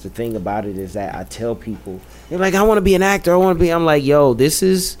 that's the thing about it is that I tell people, they're like, I want to be an actor. I'm like, yo, do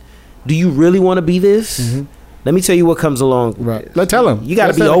you really want to be this? Let me tell you what comes along. Let's tell them. You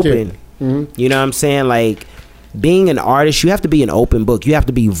got to be open. You know what I'm saying? Like, being an artist, you have to be an open book. You have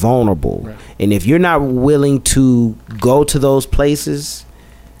to be vulnerable. And if you're not willing to go to those places,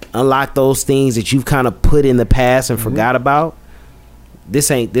 unlock those things that you've kind of put in the past and forgot about, this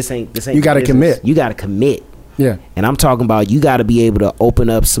ain't you got to commit. You got to commit. And I'm talking about you got to be able to open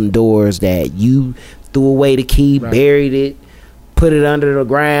up some doors that you threw away the key, buried it, put it under the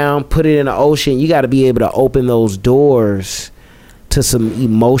ground, put it in the ocean. You got to be able to open those doors to some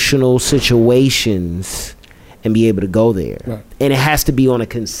emotional situations and be able to go there. And it has to be on a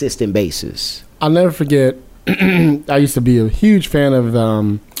consistent basis. I'll never forget, I used to be a huge fan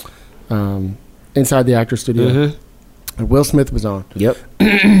of Inside the Actor Studio. Will Smith was on.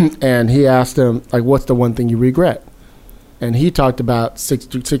 And he asked him, like, what's the one thing you regret? and he talked about six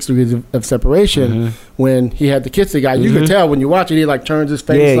degrees of separation when he had to kiss the guy. You could tell when you watch it, he like turns his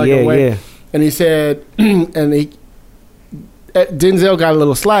face away. And he said, Denzel got a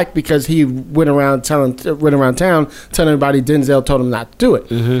little slack because he went around town telling everybody Denzel told him not to do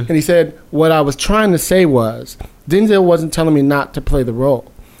it. And he said, what I was trying to say was, Denzel wasn't telling me not to play the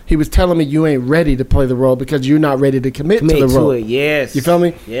role. He was telling me you ain't ready to play the role because you're not ready to commit to the role. Yes. You feel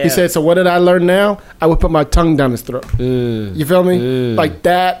me? Yeah. He said, so what did I learn now? I would put my tongue down his throat. You feel me? Like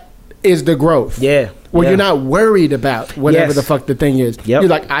that is the growth. Yeah. Where you're not worried about whatever the fuck the thing is. You're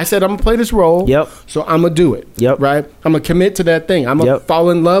like, I said I'm gonna play this role. So I'm gonna do it. Right? I'm gonna commit to that thing. I'm gonna fall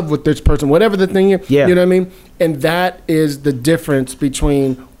in love with this person. Whatever the thing is. You know what I mean? And that is the difference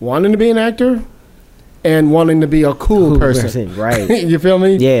between wanting to be an actor and wanting to be a cool person. Right? You feel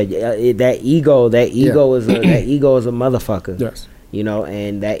me? Yeah. That ego is a motherfucker. Yes. You know,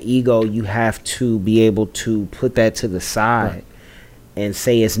 and that ego, you have to be able to put that to the side and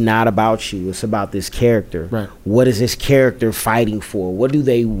say it's not about you. It's about this character. Right. What is this character fighting for? What do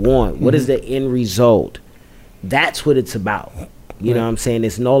they want? What is the end result? That's what it's about. You know what I'm saying?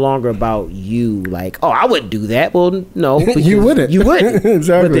 It's no longer about you. Like, oh, I wouldn't do that. Well, no, you wouldn't. You wouldn't.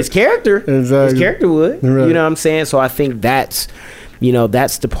 Exactly. But this character would. Right. You know what I'm saying? So I think that's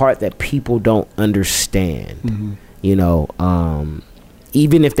the part that people don't understand. You know,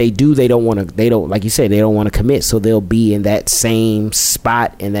 even if they do, they don't, like you said, they don't want to commit. So they'll be in that same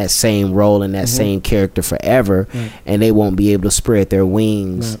spot, in that same role, in that same character forever, and they won't be able to spread their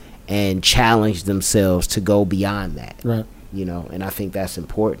wings and challenge themselves to go beyond that. Right. You know, and I think that's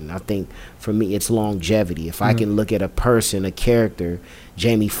important. I think for me, it's longevity. If I can look at a person, a character,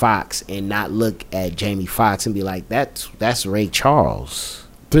 Jamie Foxx, and not look at Jamie Foxx and be like, that's Ray Charles.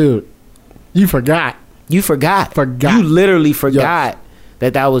 Dude, you forgot. You literally forgot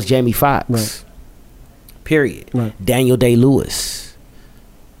that was Jamie Foxx. Right. Period. Right. Daniel Day-Lewis.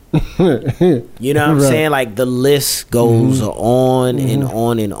 You know what I'm saying? Like the list goes on and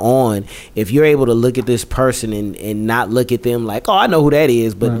on and on. If you're able to look at this person and not look at them like, oh, I know who that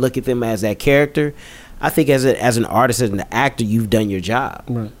is, but look at them as that character, I think as an artist, as an actor, you've done your job.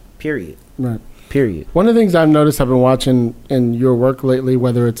 Right. Period. Right. Period. One of the things I've noticed, I've been watching in your work lately,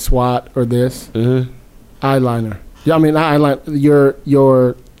 whether it's SWAT or this, eyeliner. Yeah, I mean, eyeliner.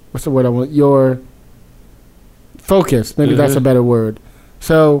 Your what's the word I want? Your focus. Maybe that's a better word.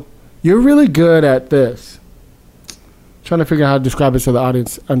 So you're really good at this. Trying to figure out how to describe it so the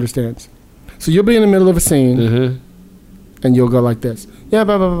audience understands. So you'll be in the middle of a scene, and you'll go like this. Yeah,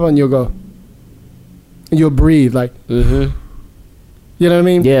 blah, blah, blah, blah, and you'll go. And you'll breathe like, you know what I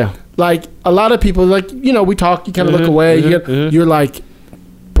mean? Yeah. Like a lot of people, like, you know, we talk, you kind of look away. You're like,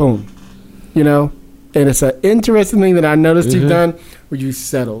 boom, you know? And it's an interesting thing that I noticed you've done where you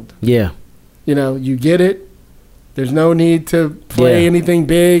settled. Yeah. You know, you get it. There's no need to play anything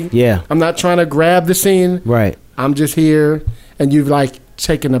big. Yeah. I'm not trying to grab the scene. Right. I'm just here. And you've like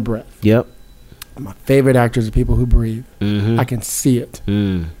taken a breath. Yep. My favorite actors are people who breathe. I can see it.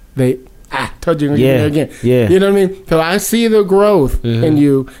 They, told you again. Yeah. You know what I mean? So I see the growth in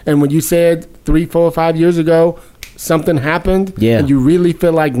you. And when you said 3, 4, 5 years ago, something happened. Yeah. And you really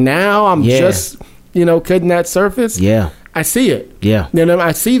feel like now I'm just, you know, cutting that surface. Yeah. I see it. Yeah. You know,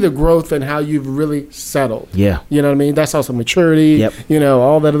 I see the growth and how you've really settled. Yeah. You know what I mean? That's also maturity. Yep. You know,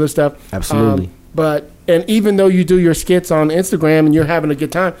 all that other stuff. Absolutely. And even though you do your skits on Instagram and you're having a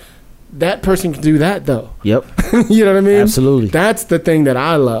good time, that person can do that though. Yep. You know what I mean? Absolutely. That's the thing that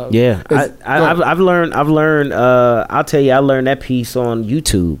I love. Yeah. I've learned, I'll tell you, I learned that piece on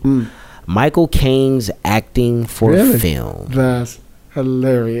YouTube. Michael Caine's acting for film. That's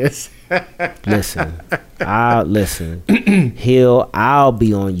hilarious. Listen. I'll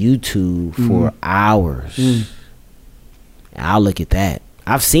be on YouTube for hours. I'll look at that.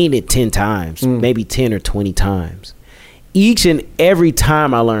 I've seen it 10 times, maybe 10 or 20 times. Each and every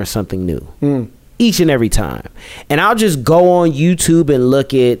time I learn something new. Each and every time. And I'll just go on YouTube and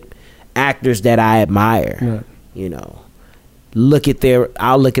look at actors that I admire. You know. I'll look at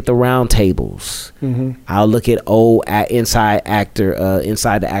the round tables. I'll look at old inside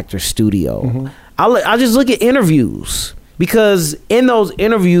the actor studio. I'll just look at interviews, because in those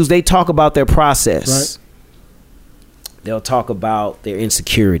interviews they talk about their process. They'll talk about their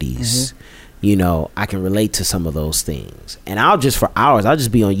insecurities. You know, I can relate to some of those things, and I'll just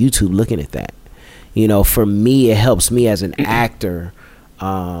be on YouTube looking at that. You know, for me, it helps me as an actor.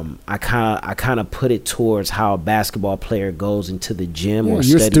 I kind of put it towards how a basketball player goes into the gym or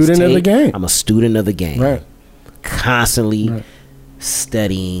you're studies a student of the game. I'm a student of the game. Right. Constantly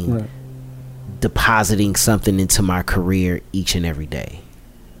studying, depositing something into my career each and every day.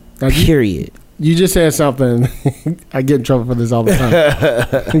 Period. You just said something. I get in trouble for this all the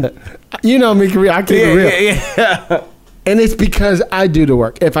time. You know me, I keep it real. Yeah. And it's because I do the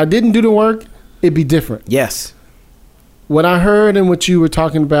work. If I didn't do the work, it'd be different. Yes. What I heard and what you were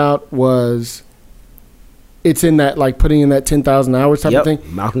talking about was it's in that, like, putting in that 10,000 hours type of thing.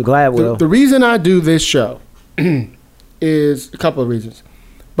 Malcolm Gladwell. The reason I do this show is a couple of reasons.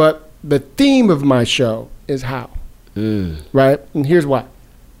 But the theme of my show is how. Right? And here's why.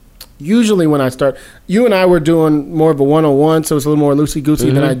 Usually when I start, you and I were doing more of a one-on-one, so it's a little more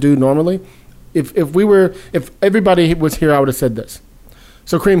loosey-goosey than I do normally. If everybody was here, I would have said this.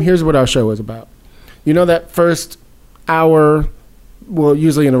 So, Kareem, here's what our show is about. You know that first hour, well,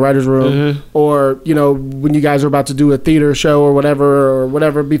 usually in the writer's room, or, you know, when you guys are about to do a theater show or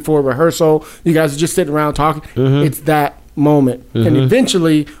whatever before rehearsal, you guys are just sitting around talking. It's that moment. And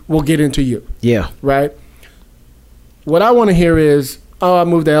eventually we'll get into you. Yeah. Right? What I want to hear is, oh, I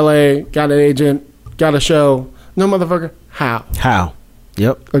moved to L.A., got an agent, got a show. No, motherfucker. How? How?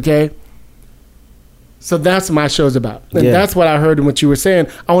 Yep. Okay? So that's my show's about. And that's what I heard in what you were saying.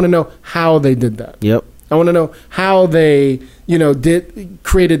 I want to know how they did that. Yep. I want to know how they, you know,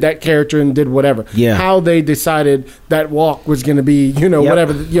 created that character and did whatever. Yeah. How they decided that walk was going to be, you know,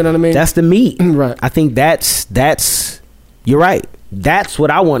 whatever. You know what I mean? That's the meat. Right. I think that's you're right. That's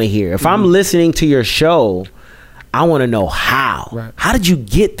what I want to hear. If I'm listening to your show, I want to know how. Right. How did you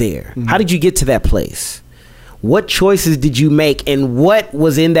get there? How did you get to that place? What choices did you make, and what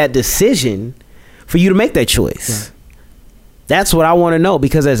was in that decision for you to make that choice? Right. That's what I want to know,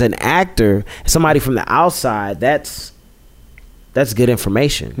 because as an actor, somebody from the outside, that's good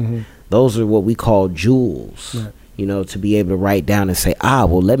information. Those are what we call jewels. Right. You know, to be able to write down and say,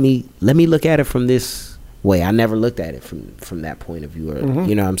 well, let me look at it from this way. I never looked at it from that point of view. Or,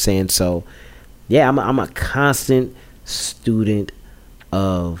 you know what I'm saying? So, yeah, I'm a constant student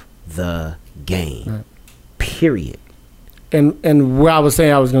of the game. Right. Period. And what I was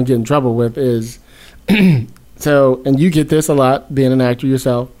saying I was going to get in trouble with is, so, and you get this a lot, being an actor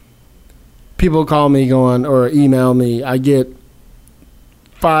yourself. People call me going, or email me. I get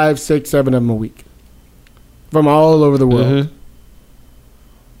 5, 6, 7 of them a week from all over the world.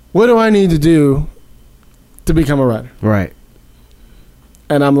 What do I need to do to become a writer? Right.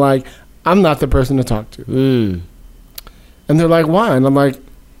 And I'm like, I'm not the person to talk to. And they're like, why? And I'm like,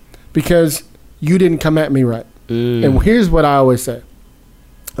 because you didn't come at me right. And here's what I always say.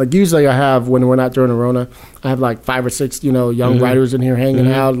 Like, usually I have, when we're not during the Rona, I have like 5 or 6, you know, young writers in here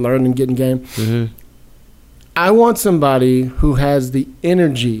hanging out, learning, getting game. I want somebody who has the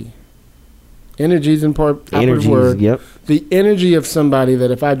energy. Energy is an important word. Yep. The energy of somebody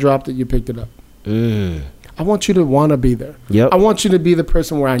that if I dropped it, you picked it up. I want you to want to be there. Yep. I want you to be the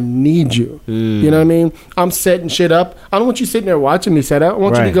person where I need you. You know what I mean? I'm setting shit up. I don't want you sitting there watching me set up. I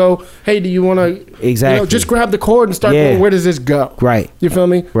want you to go, hey, do you want to exactly, you know, just grab the cord and start going, where does this go? Right. You feel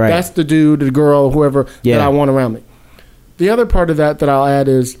me? Right. That's the dude, the girl, whoever that I want around me. The other part of that I'll add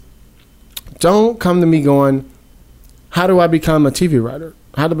is, don't come to me going, how do I become a TV writer?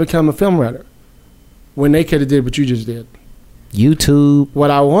 How to become a film writer? When they could have did what you just did. YouTube.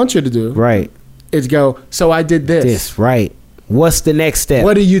 What I want you to do. Right. Is go, so I did this. Right. What's the next step?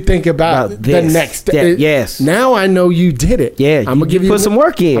 What do you think about the next step? Yes. Now I know you did it. Yeah. I'm gonna give you put some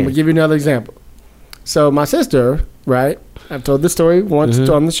work in. I'm gonna give you another example. So my sister, right? I've told this story once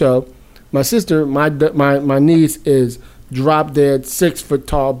on the show. My sister, my niece is drop dead, 6 foot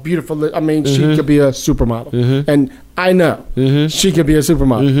tall, beautiful. I mean, she could be a supermodel, and I know she could be a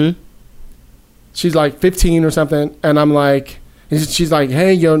supermodel. She's like 15 or something, and I'm like. She's like,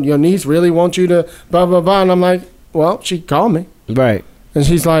 hey, your niece really wants you to blah, blah, blah. And I'm like, well, she called me. Right. And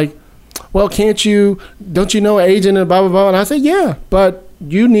she's like, well, don't you know agent and blah, blah, blah. And I said, yeah, but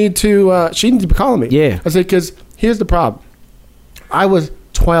you need to, she needs to be calling me. Yeah. I said, because here's the problem. I was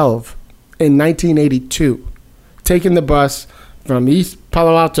 12 in 1982, taking the bus from East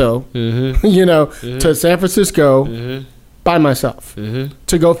Palo Alto, you know, to San Francisco by myself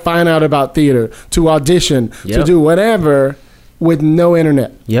to go find out about theater, to audition, to do whatever. With no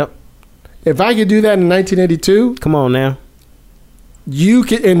internet. Yep. If I could do that in 1982, come on now. You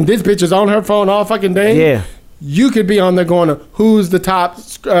could, and this bitch is on her phone all fucking day. Yeah. You could be on there going, who's the top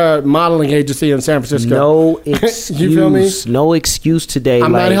modeling agency in San Francisco? No excuse. You feel me? No excuse today.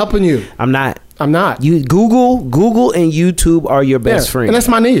 I'm not helping you. I'm not. You Google and YouTube are your best friend. And that's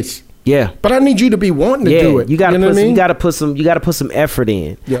my niece. Yeah, but I need you to be wanting to do it. You gotta put some effort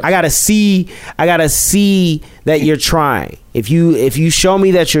in. Yes. I gotta see that you're trying. If you show me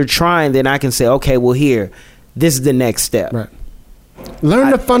that you're trying, then I can say, okay, well, here, this is the next step. Right.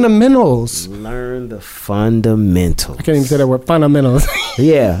 Learn the fundamentals. Learn the fundamentals. I can't even say that word, fundamentals.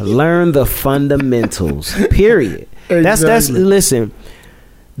 Yeah, learn the fundamentals. Period. That's Exactly. listen.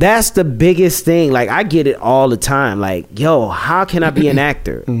 That's the biggest thing. Like, I get it all the time. Like, yo, how can I be an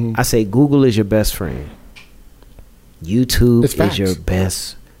actor? I say Google is your best friend. YouTube It's facts. is your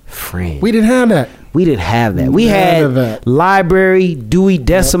best friend. We didn't have that. We didn't have that. We None had of that. library, Dewey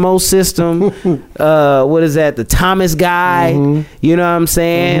Decimal System. What is that? The Thomas Guy. You know what I'm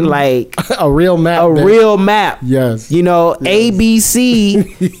saying? Like A real map. a man. real map. Yes. You know,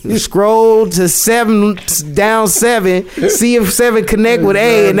 ABC. Scroll to 7, down 7. See if 7 connect with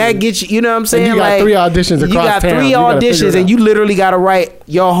A, and that gets you. You know what I'm saying? you got like 3 auditions You across got town. 3 You gotta figure auditions, it and out. you literally got to write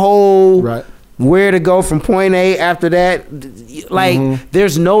your whole. Right. Where to go from point A after that. Like,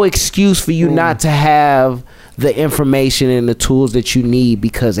 there's no excuse for you not to have the information and the tools that you need,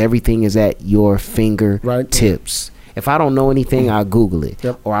 because everything is at your fingertips. If I don't know anything, I'll Google it.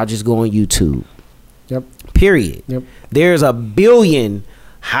 Yep. Or I'll just go on YouTube. Yep. Period. Yep. There's a billion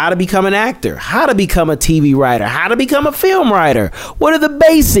how to become an actor, how to become a TV writer, how to become a film writer. What are the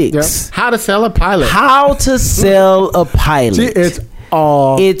basics? Yep. How to sell a pilot. How to sell a pilot. See, it's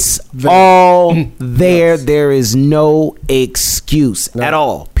all there. all there. There is no excuse at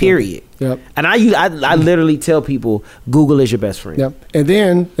all. Period. Yep. And I literally tell people, Google is your best friend. Yep. And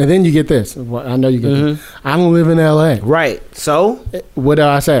then you get this. Well, I know you get this. I don't live in LA. Right. So What do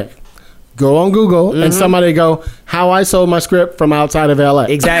I say? Go on Google and somebody go, how I sold my script from outside of LA.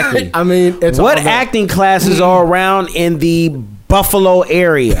 Exactly. I mean, it's what all there. acting classes are around in the Buffalo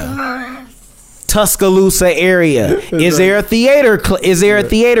area? Tuscaloosa area. Is there a theater? Is there a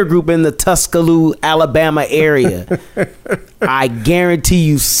theater group in the Tuscaloosa, Alabama area? I guarantee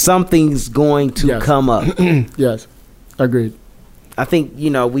you something's going to Yes. come up. Yes. Agreed. I think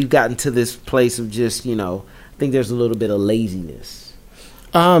we've gotten to this place of just I think there's a little bit of laziness.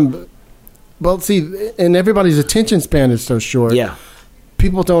 Well, see, and everybody's attention span is so short. Yeah.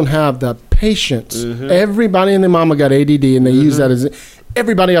 People don't have the patience. Everybody and their mama got ADD, and they use that as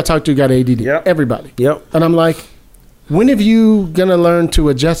everybody I talk to got ADD. Yep. Everybody. Yep. And I'm like, when have you gonna learn to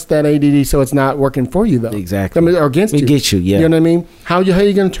adjust that ADD so it's not working for you though? Exactly. I mean, or against We you. get you, yeah. You know what I mean? How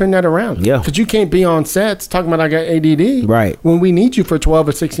you gonna turn that around? Yeah. Because you can't be on sets talking about I got ADD. Right. When we need you for 12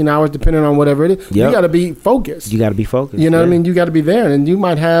 or 16 hours, depending on whatever it is, you Yep. got to be focused. You got to be focused. You know what I yeah. mean? You got to be there, and you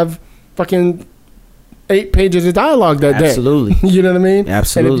might have fucking 8 pages of dialogue that day. Absolutely. You know what I mean?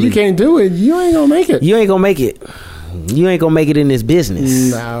 Absolutely. And if you can't do it, you ain't gonna make it. You ain't gonna make it. You ain't gonna make it in this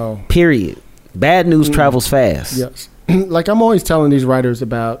business. No. Period. Bad news travels fast. Yes. Like I'm always telling these writers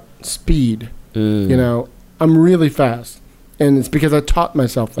about speed. Mm. You know, I'm really fast. And it's because I taught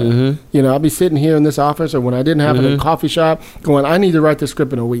myself that. Mm-hmm. You know, I'll be sitting here in this office or when I didn't have it in a coffee shop going, I need to write this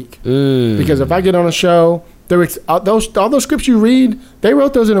script in a week. Mm. Because if I get on a show, all those scripts you read, they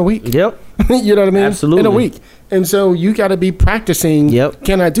wrote those in a week. Yep. You know what I mean? Absolutely. In a week. And so you got to be practicing. Yep.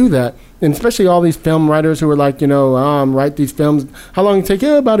 Can I do that? And especially all these film writers who are like, write these films. How long it take?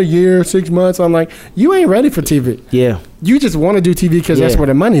 Yeah, about a year, 6 months. I'm like, you ain't ready for TV. Yeah. You just want to do TV because that's Yeah. where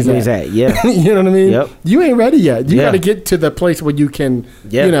the money's Where's at. that? Yeah. You know what I mean? Yep. You ain't ready yet. You Yeah. got to get to the place where you can,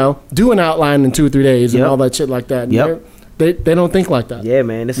 Yeah. do an outline in 2 or 3 days and Yep. all that shit like that. And Yep. They don't think like that. Yeah,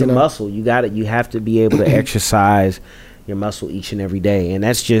 man. It's You a know? muscle. You got it. You have to be able to exercise your muscle each and every day. And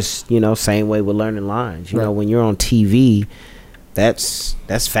that's just, same way with learning lines. You Right. know, when you're on TV, that's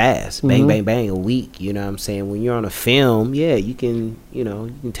fast. Bang, bang, bang, a week. You know what I'm saying? When you're on a film, yeah, you can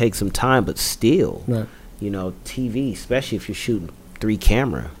take some time, but still, Right. TV, especially if you're shooting 3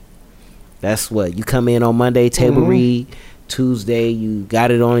 camera. That's what you come in on Monday, table read. Tuesday, you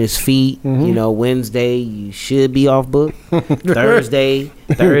got it on his feet. Wednesday, you should be off book. Thursday,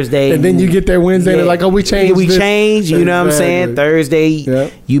 And then you get there Wednesday and they're like, oh, we changed We this. changed. You know what I'm saying? Exactly. Thursday,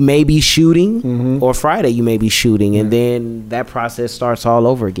 Yep. you may be shooting, or Friday, you may be shooting, and then that process starts all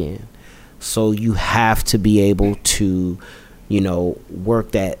over again. So you have to be able to,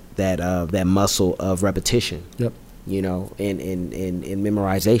 work that muscle of repetition. Yep. In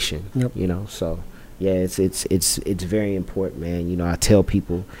memorization. Yep. So yeah, it's very important, man. I tell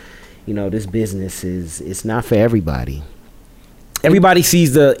people, this business it's not for everybody. Everybody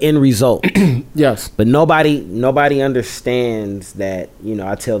sees the end result. Yes. But nobody understands that,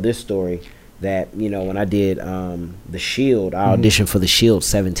 I tell this story that, when I did The Shield, I auditioned for The Shield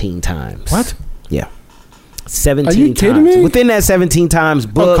 17 times. What? Yeah. 17 Are you times. kidding me? Within that 17 times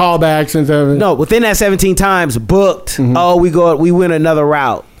booked. Callbacks and stuff. No, within that 17 times booked. Oh, we went another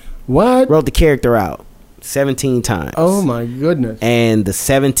route. What? Wrote the character out 17 times. Oh my goodness. And the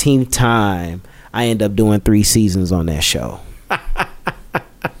 17th time I end up doing 3 seasons on that show.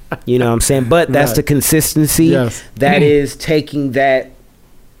 You know what I'm saying? But that's Right. the consistency. Yes. That is taking that,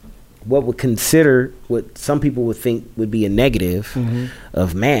 what some people would think would be a negative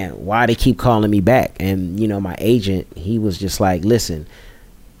of, man, why they keep calling me back? And, you know, my agent, he was just like, listen,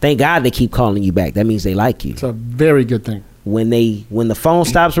 thank God they keep calling you back. That means they like you. It's a very good thing. When the phone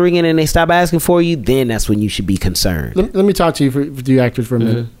stops ringing and they stop asking for you, then that's when you should be concerned. Let me talk to you, for you actors, for a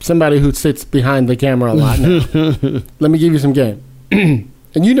minute. Somebody who sits behind the camera a lot now. Let me give you some game.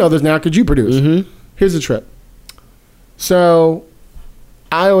 And you know this now because you produce. Here's the trip. So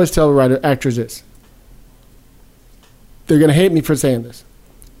I always tell actors this. They're going to hate me for saying this.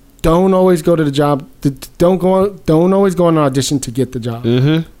 Don't always go to the job. Don't always go on an audition to get the job.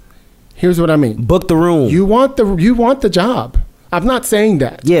 Here's what I mean. Book the room. You want the job. I'm not saying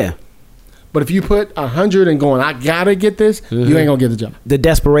that. Yeah. But if you put 100 and going, I gotta get this, you ain't gonna get the job. The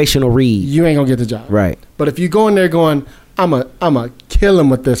desperation will read. You ain't gonna get the job. Right. But if you go in there going, I'm a kill him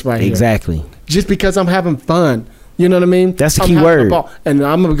with this right here. Exactly. Just because I'm having fun. You know what I mean? That's the I'm key having word. a ball. And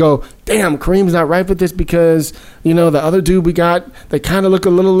I'm gonna go, damn, Kareem's not right for this because, you know, the other dude we got, they kind of look a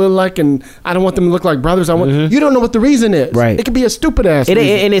little like, and I don't want them to look like brothers. You don't know what the reason is. Right. It could be a stupid ass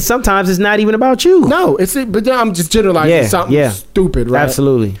reason. And sometimes it's not even about you. No, but I'm just generalizing something stupid, right?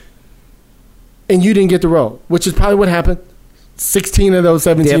 Absolutely. And you didn't get the role, which is probably what happened 16 of those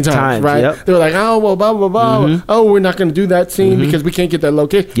 17 times, right? Yep. They were like, oh, well, blah, blah, blah. Oh, we're not going to do that scene because we can't get that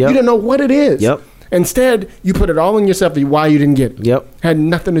location. Yep. You didn't know what it is. Yep. Instead, you put it all on yourself why you didn't get it. Yep. Had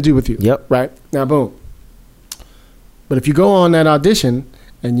nothing to do with you. Yep. Right? Now, boom. But if you go on that audition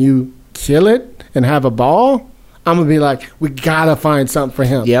and you kill it and have a ball, I'm going to be like, we got to find something for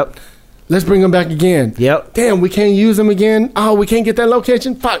him. Yep. Let's bring him back again. Yep. Damn, we can't use him again. Oh, we can't get that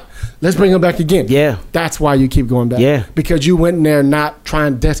location. Fuck. Let's bring him back again. Yeah. That's why you keep going back. Yeah. Because you went in there not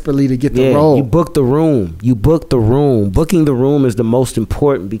trying desperately to get the role. You booked the room. Booking the room is the most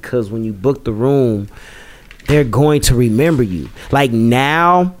important because when you book the room, they're going to remember you. Like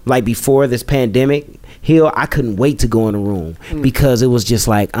now, like before this pandemic, I couldn't wait to go in the room because it was just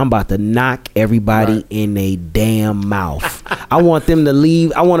like, I'm about to knock everybody in a damn mouth. I want them to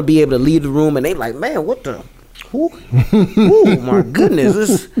leave. I want to be able to leave the room and they like, man, what the? Ooh, my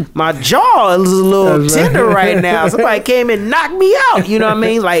goodness. My jaw is a little tender right now. Somebody came and knocked me out. You know what I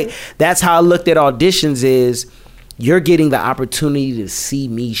mean? Like, that's how I looked at auditions is you're getting the opportunity to see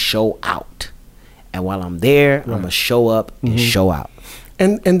me show out. And while I'm there, I'm going to show up and show out.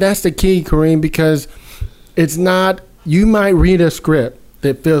 And that's the key, Kareem, because it's not, you might read a script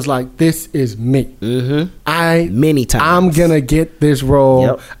that feels like this is me. Many times. I'm going to get this role.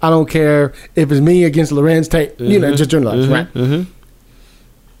 Yep. I don't care if it's me against Lorenz Tate. You know, just journalists, right?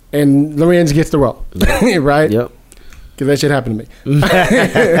 And Lorenz gets the role, right? Yep. Because that shit happened to me.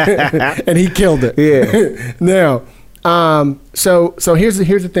 And he killed it. Yeah. Now, so here's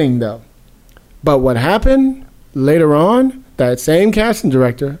the thing, though. But what happened later on, that same casting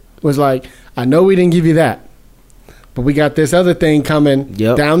director was like, I know we didn't give you that, but we got this other thing coming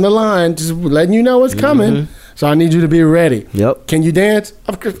down the line, just letting you know what's coming. So I need you to be ready. Yep. Can you dance?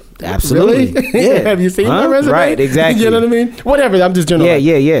 Of course. Absolutely. Really? Yeah. Have you seen my resume? Right, exactly. You know what I mean? Whatever. I'm just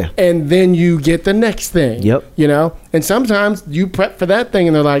generalizing. Yeah. And then you get the next thing. Yep. You know? And sometimes you prep for that thing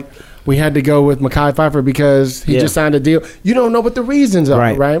and they're like, we had to go with Mekhi Phifer because he just signed a deal. You don't know what the reasons are,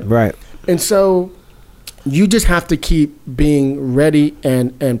 right? Right. And so you just have to keep being ready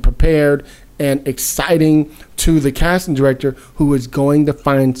and prepared and exciting to the casting director who is going to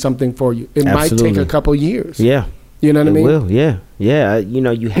find something for you. It might take a couple years. Yeah. You know what I mean? It will, yeah. Yeah. You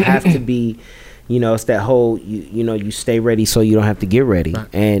know, you have to be, you know, it's that whole, you know, you stay ready so you don't have to get ready. Right.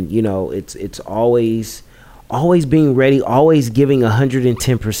 And, you know, it's always being ready, always giving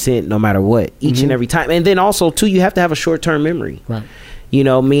 110% no matter what, each and every time. And then also, too, you have to have a short-term memory. Right. You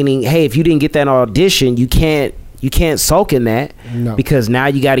know, meaning, hey, if you didn't get that audition, you can't sulk in that because now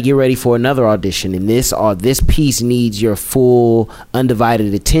you got to get ready for another audition, and this piece needs your full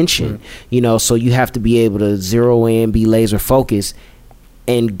undivided attention. You know, so you have to be able to zero in, be laser focused,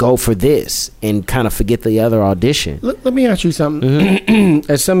 and go for this, and kind of forget the other audition. Let me ask you something.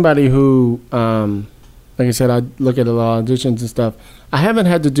 As somebody who, like I said, I look at a lot of auditions and stuff. I haven't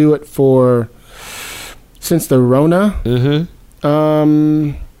had to do it since the Rona.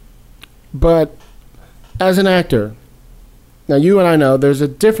 But as an actor, now you and I know there's a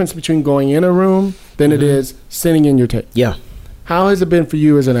difference between going in a room than it is sitting in your tape. Yeah. How has it been for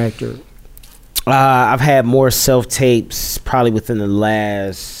you as an actor? I've had more self-tapes probably within the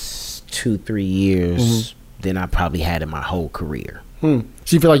last 2-3 years than I probably had in my whole career. So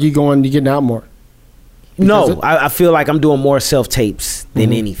you feel like you're getting out more? No, I feel like I'm doing more self-tapes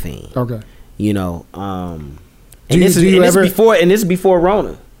than anything. Okay. You know, this is before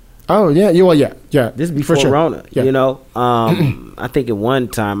Rona. Oh yeah, yeah. This is before for sure. Rona. Yeah. You know, I think at one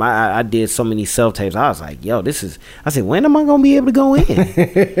time I did so many self tapes. I was like, yo, I said, when am I gonna be able to go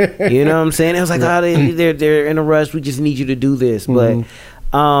in? You know what I'm saying? It was like, oh, they're in a rush. We just need you to do this. But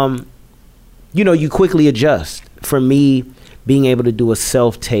you know, you quickly adjust. For me, being able to do a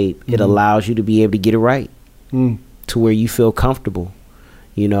self tape, it allows you to be able to get it right to where you feel comfortable.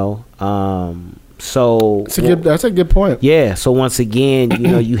 You know, so that's a good point. Yeah. So once again, you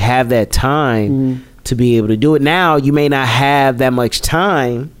know, you have that time to be able to do it. Now you may not have that much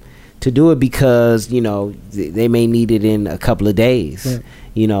time to do it because, you know, they may need it in a couple of days. Right.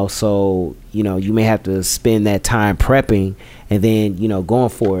 You know, so, you know, you may have to spend that time prepping and then, you know, going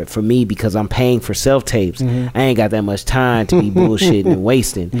for it. For me, because I'm paying for self tapes, I ain't got that much time to be bullshitting and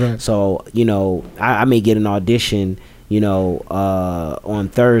wasting. Right. So, you know, I may get an audition, you know, on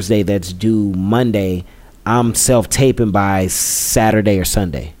Thursday that's due Monday. I'm self-taping by Saturday or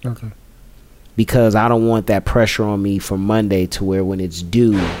Sunday. Okay. Because I don't want that pressure on me for Monday to where when it's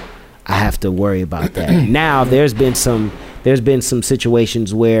due, I have to worry about that. Now, there's been some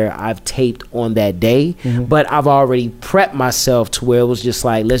situations where I've taped on that day, but I've already prepped myself to where it was just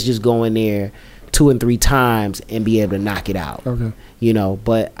like, let's just go in there 2 and 3 times and be able to knock it out. Okay. You know,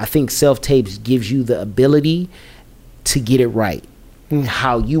 but I think self-tapes gives you the ability to get it right,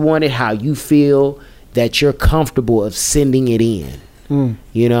 how you want it, how you feel, that you're comfortable of sending it in.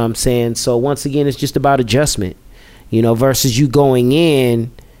 You know what I'm saying? So once again, it's just about adjustment, you know, versus you going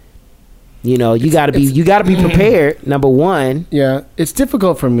in, you know, you gotta be prepared. Number one. Yeah. It's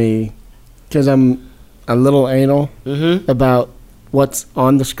difficult for me because I'm a little anal about what's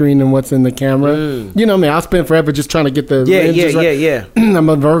on the screen and what's in the camera. You know what I mean? I'll spend forever just trying to get the lenses right. Yeah. I'm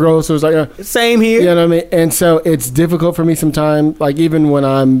a Virgo, so it's like same here. You know what I mean? And so it's difficult for me sometimes, like even when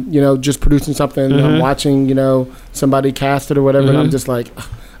I'm, you know, just producing something, I'm watching, you know, somebody cast it or whatever, and I'm just like,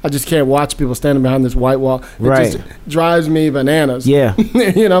 I just can't watch people standing behind this white wall. It just drives me bananas. Yeah.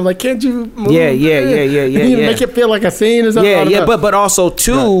 You know, I'm like, can't you move? Yeah. You know, make it feel like a scene or something. Yeah, but also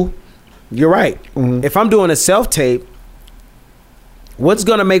too, you're right. If I'm doing a self-tape, what's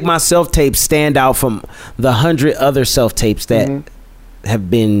going to make my self-tape stand out from the 100 other self-tapes that have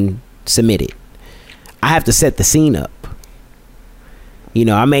been submitted? I have to set the scene up. You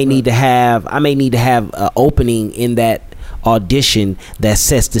know, I may need to have an opening in that audition that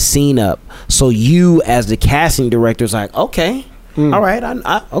sets the scene up. So you as the casting director is like, okay, all right,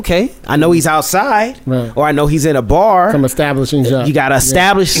 I know he's outside, or I know he's in a bar. Some establishing shot. You got to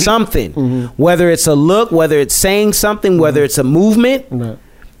establish something, whether it's a look, whether it's saying something, whether it's a movement.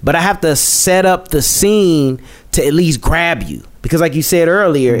 But I have to set up the scene to at least grab you, because like you said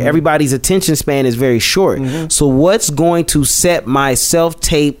earlier, everybody's attention span is very short. So what's going to set my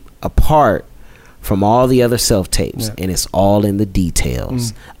self-tape apart from all the other self-tapes? And it's all in the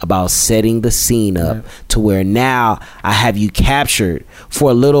details about setting the scene up to where now I have you captured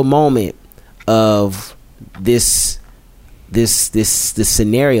for a little moment of this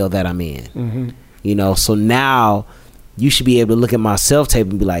scenario that I'm in. You know, so now you should be able to look at my self-tape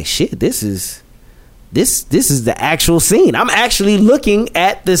and be like, shit, this is the actual scene. I'm actually looking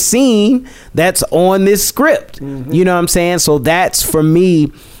at the scene that's on this script. You know what I'm saying? So that's, for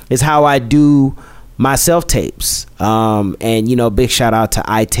me, is how I do my self-tapes. And, you know, big shout out to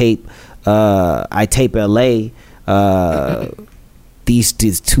iTape LA. These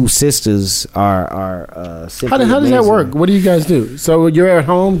two sisters are simply how does that work? What do you guys do? So you're at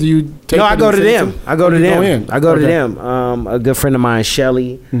home? Do you take No, I go to them. I go to them. A good friend of mine,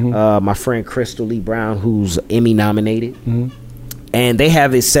 Shelly, my friend Crystal Lee Brown, who's Emmy nominated. And they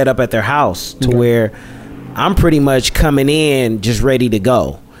have it set up at their house to where I'm pretty much coming in just ready to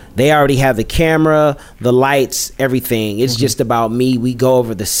go. They already have the camera, the lights, everything. It's just about me. We go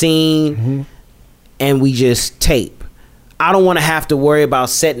over the scene and we just tape. I don't want to have to worry about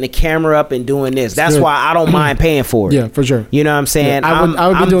setting the camera up and doing this. That's why I don't mind paying for it. Yeah, for sure. You know what I'm saying? Yeah, I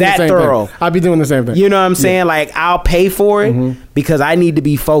would be doing the same thing. I'd be doing the same thing. You know what I'm saying? Like, I'll pay for it because I need to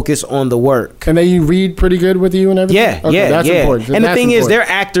be focused on the work. And then you read pretty good with you and everything? Yeah, okay, that's important. And the thing is, they're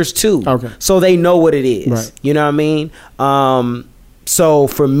actors too. Okay. So they know what it is. Right. You know what I mean? So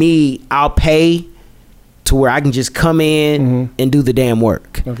for me, I'll pay to where I can just come in and do the damn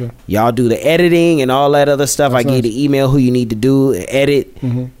work. Okay. Y'all do the editing and all that other stuff. That's I give the email who you need to do, edit,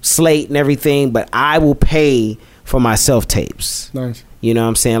 slate and everything, but I will pay for my self-tapes. Nice. You know what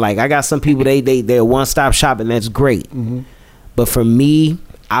I'm saying? Like, I got some people, they're one-stop shop, and that's great. But for me,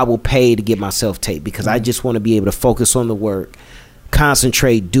 I will pay to get my self-tape because I just want to be able to focus on the work,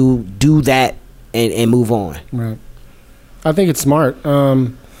 concentrate, do that, and move on. Right. I think it's smart.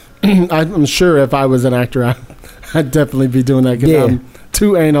 I'm sure if I was an actor, I'd definitely be doing that because Yeah. I'm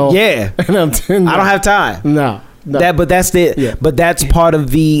too anal. Yeah. And I'm I don't have time. No. But that's part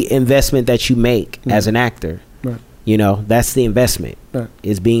of the investment that you make as an actor. Right. You know, that's the investment, Right.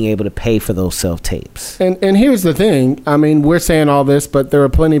 is being able to pay for those self-tapes. And here's the thing. I mean, we're saying all this, but there are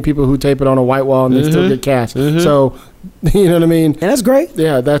plenty of people who tape it on a white wall and they still get cash. So, you know what I mean? And that's great.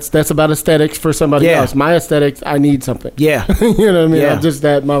 Yeah, that's about aesthetics for somebody Yeah. else. My aesthetics, I need something. Yeah. You know what I mean? Yeah. I'm just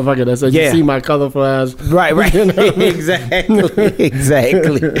that motherfucker that says, Yeah. you see my colorful ass. Right. You know what I mean?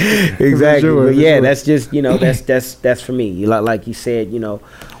 exactly. Sure, But for yeah, sure. that's just, you know, that's for me. You like you said, you know,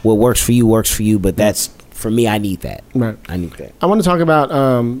 what works for you, but that's for me. I need that. Right. I need that. I want to talk about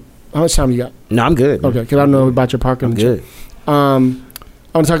how much time you got. No, I'm good. Okay, because I know about your parking. I'm good.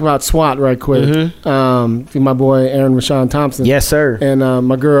 I want to talk about SWAT right quick. My boy Aaron Rashawn Thompson. Yes, sir. And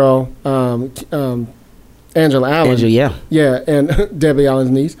my girl Angela Allen. Angela, yeah. Yeah, and Debbie Allen's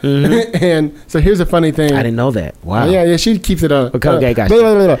niece. And so here's a funny thing. I didn't know that. Wow. Yeah, she keeps it on. Okay, gotcha. Blah,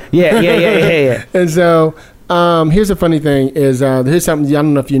 blah, blah, blah. Yeah. And so here's a funny thing is here's something, I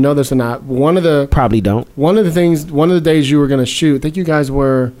don't know if you know this or not. Probably don't. One of the days you were going to shoot, I think you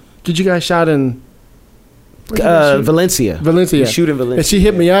guys shot in Valencia. Valencia. We shoot in Valencia. And she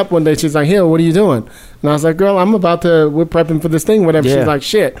hit me up one day. She's like, Hill, what are you doing? And I was like, girl, we're prepping for this thing, whatever. Yeah. She's like,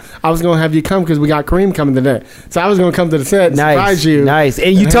 shit, I was going to have you come because we got Kareem coming today. So I was going to come to the set and surprise you. Nice.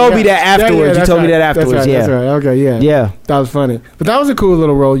 And you told me that afterwards. that's You told me right. that afterwards. That's right. Okay, yeah. Yeah. That was funny. But that was a cool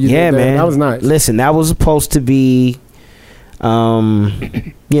little role you did there. Man. That was nice. Listen, that was supposed to be,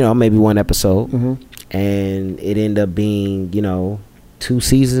 maybe one episode. And it ended up being, 2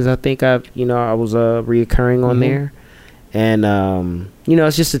 seasons. I think I was reoccurring on there. And,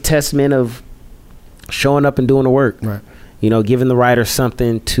 it's just a testament of showing up and doing the work. Right. Giving the writer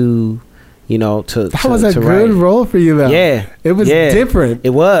something to, That was a good write. role for you, though. Yeah. It was different. It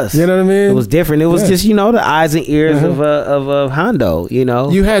was. You know what I mean? It was different. It was just, the eyes and ears of Hondo,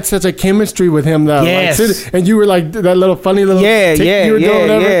 You had such a chemistry with him, though. Yes. And you were like that little funny little tick you were doing,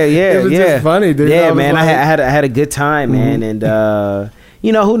 whatever. It was just funny, dude. Yeah, man. I had a good time, man. And,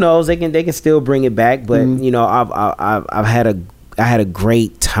 who knows? They can still bring it back. But, I've had a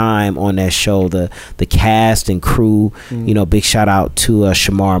great time on that show. The cast and crew, big shout out to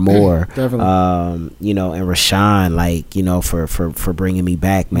Shamar Moore, definitely. And Rashawn, for bringing me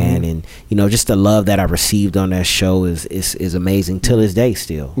back, man. And just the love that I received on that show is amazing till this day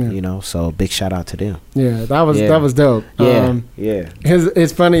still. So big shout out to them. Yeah, that was dope. Yeah,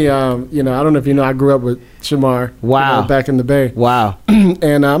 It's funny. I don't know if you know, I grew up with Shamar. Wow. Back in the Bay. Wow.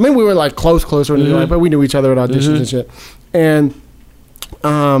 And I mean, we were like close or anything, but we knew each other at auditions and shit. And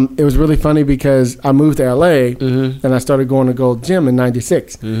it was really funny because I moved to LA and I started going to Gold Gym in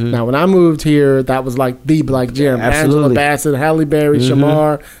 '96. Now, when I moved here, that was like the black gym. Absolutely. Angela Bassett, Halle Berry,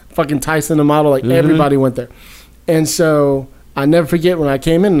 Shamar, fucking Tyson the model, like everybody went there. And so I never forget when I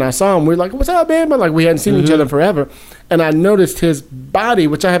came in and I saw him, we were like, what's up, man? But like we hadn't seen each other forever. And I noticed his body,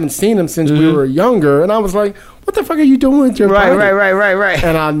 which I haven't seen him since we were younger. And I was like, what the fuck are you doing with your body? Right.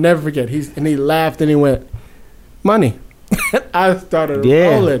 And I'll never forget. He laughed and he went, money. I started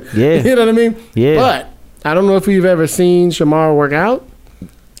rolling. Yeah. You know what I mean? Yeah. But I don't know if you've ever seen Shamar work out.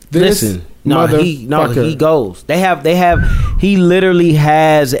 Listen, he goes. He literally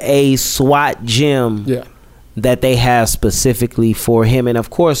has a SWAT gym. Yeah. That they have specifically for him, and of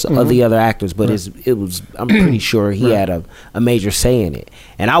course of the other actors, but I'm pretty sure he had a major say in it.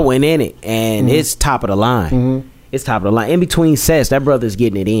 And I went in it, and it's top of the line. It's top of the line. In between sets, that brother's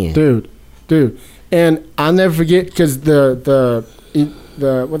getting it in, dude. And I'll never forget because the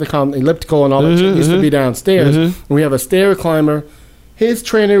what they call them, elliptical and all that shit used to be downstairs. And we have a stair climber. His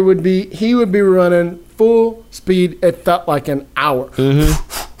trainer would be running full speed. It felt like an hour.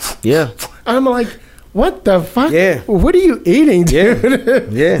 Yeah. I'm like, what the fuck? Yeah. What are you eating,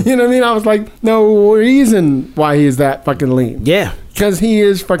 dude? Yeah. You know what I mean? I was like, no reason why he is that fucking lean. Yeah. Because he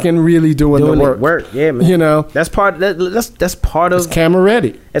is fucking really doing the work. Yeah, man. That's part of It's camera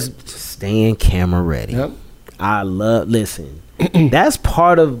ready. It's staying camera ready. Yep. Listen, that's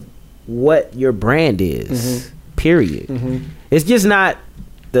part of what your brand is. Period. It's just not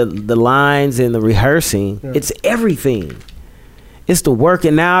the lines and the rehearsing. Yeah. It's everything. It's the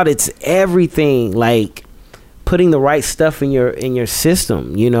working out. It's everything. Like putting the right stuff in your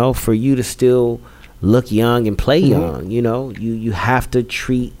system. For you to still look young and play young. You have to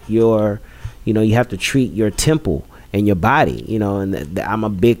treat your temple and your body, you know, and I'm a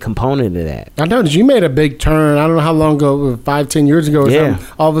big component of that. I noticed you made a big turn. I don't know how long ago, 5-10 years ago or something.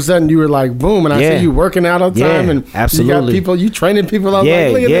 All of a sudden you were like, boom, and I see you working out all the time, and absolutely. You got people, you training people. I was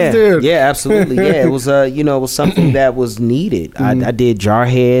like, look at this dude. Yeah, absolutely. Yeah, it was you know, it was something that was needed. I did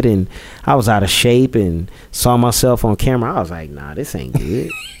Jarhead, and I was out of shape and saw myself on camera. I was like, nah, this ain't good.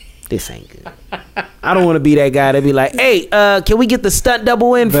 This ain't good. I don't want to be that guy that be like, hey, can we get the stunt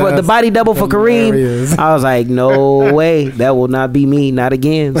double in for the body double for Kareem? I was like, no way. That will not be me. Not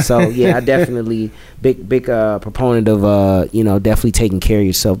again. So, yeah, I definitely big proponent of, you know, definitely taking care of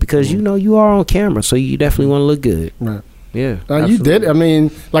yourself because, you know, you are on camera. So you definitely want to look good. Right. Yeah. You did. I mean,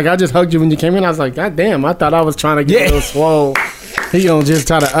 like I just hugged you when you came in. I was like, God damn, I thought I was trying to get a little swole. He gonna just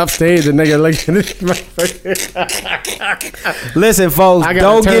try to upstage the nigga. Listen, folks,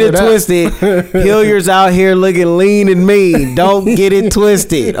 don't get it twisted. Hilliard's out here looking lean and mean. Don't get it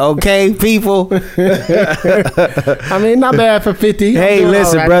twisted, okay, people? I mean, not bad for 50. Hey,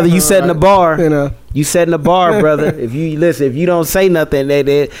 listen, right, brother, you setting the bar. You know. You setting the bar, brother. If you don't say nothing,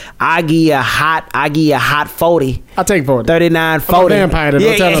 I give you a hot 40. I'll take 40. 39, 40. I'm a vampire,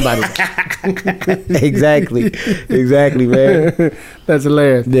 don't tell nobody. Exactly, man. That's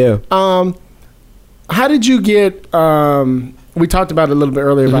hilarious. Yeah. How did you get? We talked about it a little bit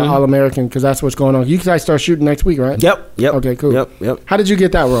earlier about All American because that's what's going on. You guys start shooting next week, right? Yep. Okay, cool. Yep. How did you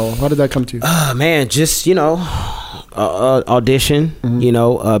get that role? How did that come to you? Man, just audition. You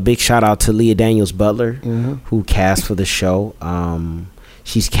know, big shout out to Leah Daniels Butler who cast for the show.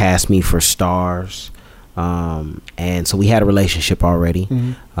 She's cast me for Stars. And so we had a relationship already.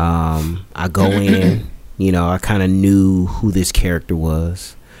 I go in, you know, I kind of knew who this character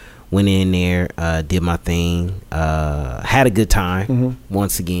was. Went in there, did my thing, had a good time.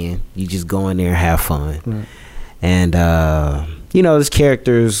 Once again, you just go in there and have fun. And, you know, this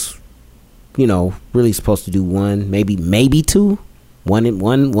character's, you know, really supposed to do one, maybe two, one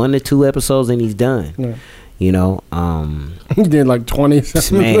to two episodes, and he's done. You know, he did like 20.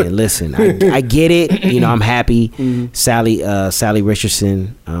 Man, listen, I get it. You know, I'm happy. Sally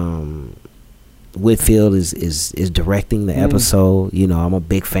Richardson, Whitfield is directing the episode. You know, I'm a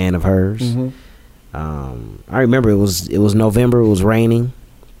big fan of hers. I remember it was November. It was raining.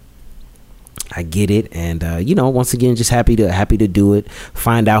 I get it, and you know, once again, just happy to do it.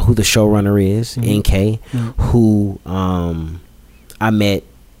 Find out who the showrunner is, NK, who I met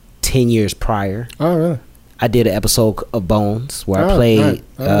 10 years prior. Oh, really? I did an episode of Bones where I played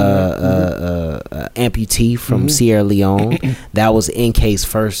amputee from Sierra Leone. That was NK's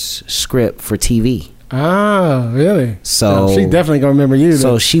first script for TV. Ah, really? So she definitely gonna remember you.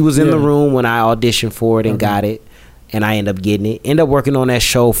 So she was in the room when I auditioned for it and got it, and I ended up getting it. Ended up working on that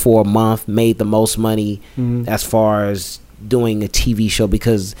show for a month. Made the most money as far as doing a TV show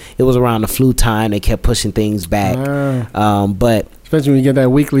because it was around the flu time. They kept pushing things back, but. Especially when you get that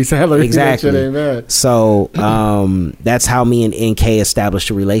weekly salary. Exactly. That shit ain't bad. So that's how me and NK established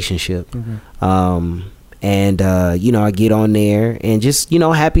a relationship. And you know, I get on there and just, you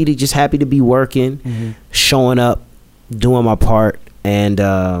know, happy to be working, showing up, doing my part.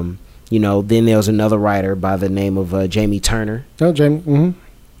 And you know, then there was another writer by the name of Jamie Turner. Oh, Jamie.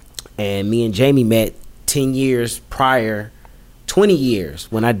 And me and Jamie met 10 years prior. 20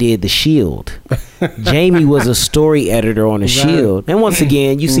 years when I did The Shield. Jamie was a story editor on The Shield. And once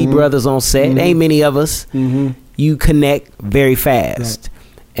again, you see brothers on set. Ain't many of us. You connect very fast.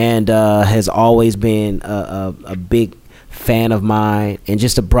 And has always been a big fan of mine and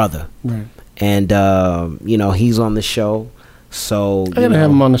just a brother. And, you know, he's on the show. So I gotta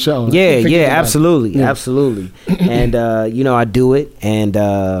have him on the show. Yeah, absolutely. Absolutely. And, you know, I do it. And,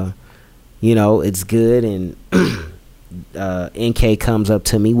 you know, it's good. And... NK comes up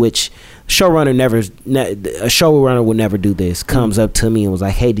to me, which a showrunner would never do this. Comes up to me and was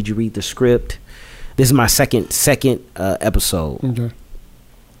like, "Hey, did you read the script? This is my second episode.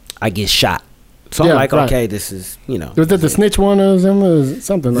 I get shot." So I'm like, "Okay, this is, you know." Was that the snitch one or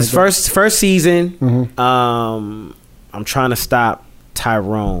something like that? First season. I'm trying to stop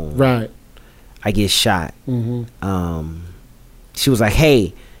Tyrone. Right. I get shot. She was like,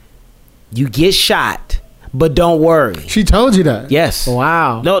 "Hey, you get shut." But don't worry. She told you that? Yes.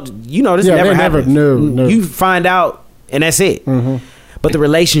 Wow. No, you know, this never happened. No. You find out, and that's it. But the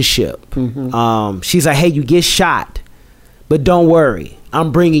relationship, she's like, hey, you get shot, but don't worry.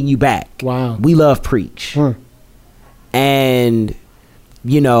 I'm bringing you back. Wow. We love Preach. And,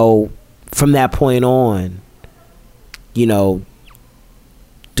 you know, from that point on, you know,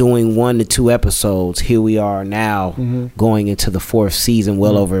 doing 1 to 2 episodes, here we are now going into the 4th season,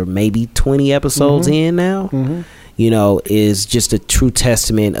 well over maybe 20 episodes in now. You is just a true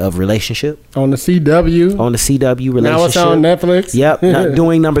testament of relationship. On the CW. On the CW relationship. Now it's on Netflix. Yep.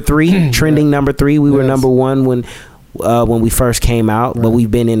 Doing number 3, trending number 3. We were number 1 when we first came out, but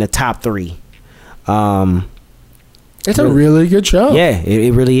we've been in the top 3. It's a really good show. Yeah,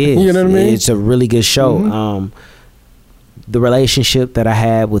 it really is. You know what I mean? It's a really good show. The relationship that I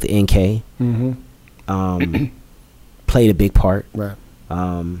had with NK played a big part. Right.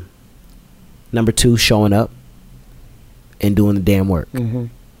 Number 2, showing up and doing the damn work.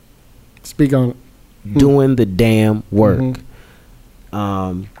 Speak on it. Doing the damn work.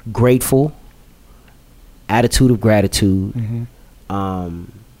 Grateful. Attitude of gratitude. And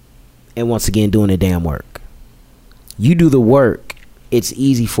once again, doing the damn work. You do the work, it's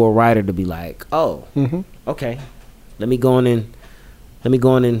easy for a writer to be like, oh, okay, let me go in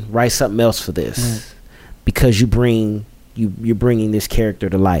and write something else for this, because you're bringing this character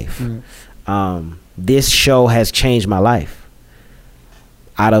to life. This show has changed my life.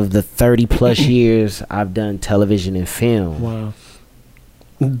 Out of the 30 plus years I've done television and film, wow,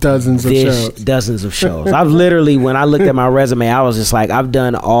 dozens of shows. I've literally, when I looked at my resume, I was just like, I've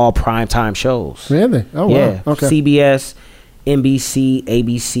done all primetime shows. Really? Oh, wow. Okay. CBS, NBC,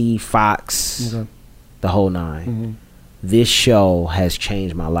 ABC, Fox, the whole 9. This show has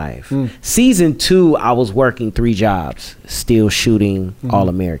changed my life. Season 2, I was working 3 jobs, still shooting All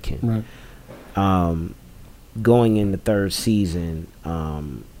American. Going in the 3rd season,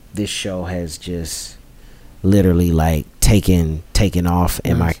 this show has just literally like taken off,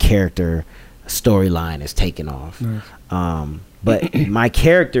 and my character storyline is taken off. But my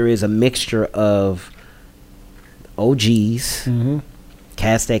character is a mixture of OGs,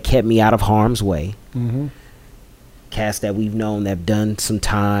 cast that kept me out of harm's way, cast that we've known that have done some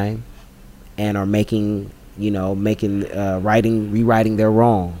time and are rewriting their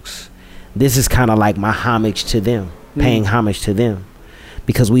wrongs. This is kind of like my homage to them, paying homage to them,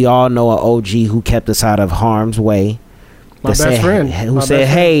 because we all know an OG who kept us out of harm's way. My best friend. Who said,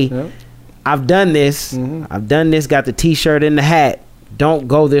 hey, I've done this. I've done this, got the t-shirt and the hat. Don't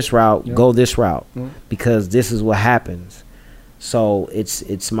go this route. Go this route, because this is what happens. So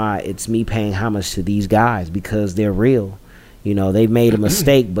it's me paying homage to these guys, because they're real. They've made a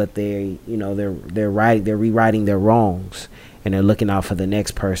mistake, but they're rewriting their wrongs, and they're looking out for the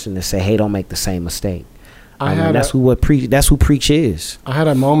next person to say, hey, don't make the same mistake. That's who Preach is. I had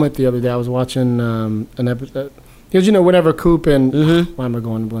a moment the other day. I was watching an episode. Because, whenever Coop and... why am I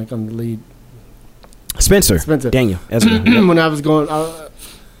going blank on the lead? Spencer. Daniel. When I was going... I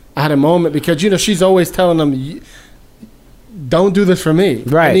had a moment because, she's always telling them, don't do this for me.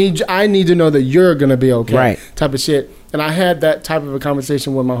 Right. I need to know that you're going to be okay. Right. Type of shit. And I had that type of a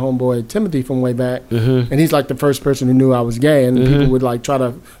conversation with my homeboy Timothy from way back. And he's like the first person who knew I was gay. And people would like try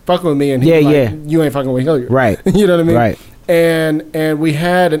to fuck with me. And he'd be like, you ain't fucking with Hilliard. Right. You know what I mean? Right. And we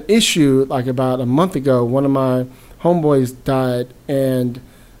had an issue like about a month ago. One of my homeboys died, and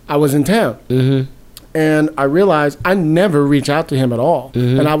I was in town. And I realized I never reached out to him at all.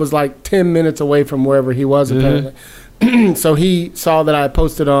 And I was like 10 minutes away from wherever he was, apparently. So he saw that I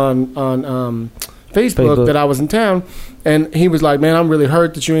posted on Facebook that I was in town, and he was like, man, I'm really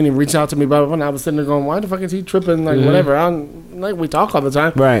hurt that you ain't even reach out to me, blah, blah, blah. And I was sitting there going, why the fuck is he tripping? Like, whatever. Like, we talk all the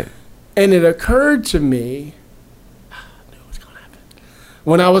time. Right. And it occurred to me, I knew it was going to happen,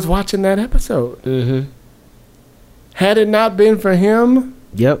 when I was watching that episode. Had it not been for him,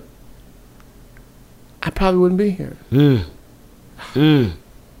 I probably wouldn't be here.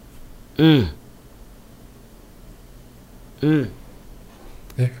 Yeah.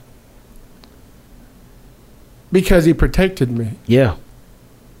 Because he protected me. Yeah.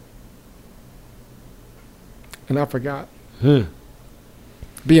 And I forgot. Being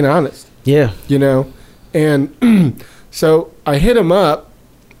honest. Yeah. And so I hit him up,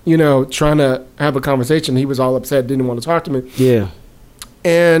 trying to have a conversation. He was all upset, didn't want to talk to me. Yeah.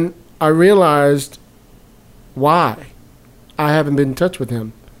 And I realized why I haven't been in touch with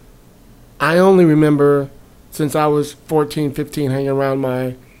him. I only remember since I was 14, 15, hanging around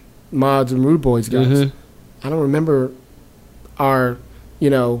my Mods and Rude Boys guys. I don't remember our,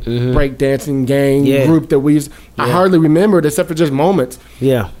 breakdancing gang group that we used. I hardly remember it except for just moments.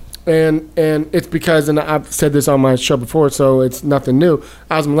 Yeah. And it's because, and I've said this on my show before, so it's nothing new.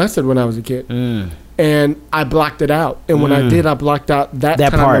 I was molested when I was a kid. And I blocked it out. And when I did, I blocked out that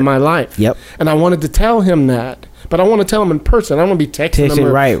time part in my life. Yep. And I wanted to tell him that. But I want to tell him in person. I don't want to be texting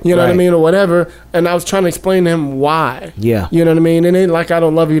him. Right. You know what I mean? Or whatever. And I was trying to explain to him why. Yeah. You know what I mean? It ain't like I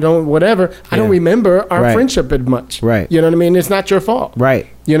don't love you, don't whatever. I don't remember our friendship as much. Right. You know what I mean? It's not your fault. Right.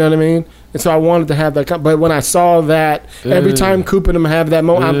 You know what I mean? And so I wanted to have that. But when I saw that, every time Coop and them have that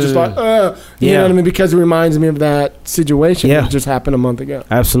moment, I'm just like, you know what I mean? Because it reminds me of that situation that just happened a month ago.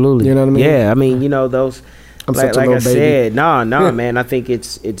 Absolutely. You know what I mean? Yeah, I mean, you know, those, I'm like, such a like I little baby. said, no, man, I think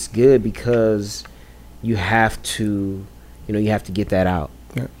it's good because you have to, you know, you have to get that out.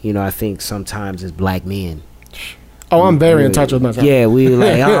 Yeah. You know, I think sometimes as black men, Oh, I'm very in touch with myself. yeah, we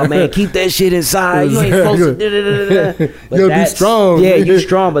like, oh man, keep that shit inside. You ain't supposed to. Da-da-da-da-da. But You'll be that's- strong. Yeah, you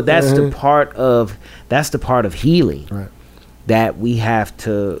strong, but that's the part of healing Right. that we have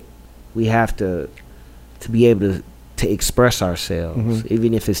to be able to express ourselves,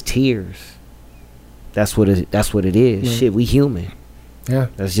 even if it's tears. That's what it is. Right. Shit, we human. Yeah.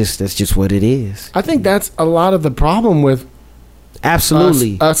 That's just what it is. I think that's a lot of the problem with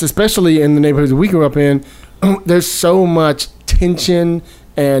Absolutely. us, especially in the neighborhoods we grew up in. There's so much tension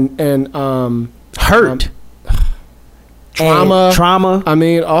and Hurt. trauma. And trauma. I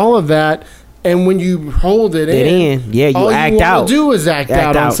mean, all of that. And when you hold it in, Yeah, you all act you want out. to do is act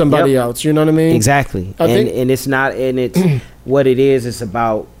out on somebody else. You know what I mean? Exactly. I think- And it's not, and it's what it is. It's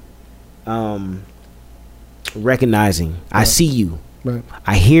about recognizing. I see you. Right.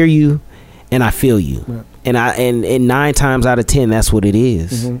 I hear you, and I feel you. Right. And 9 times out of 10, that's what it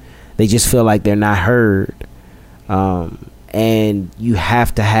is. Mm-hmm. They just feel like they're not heard. And you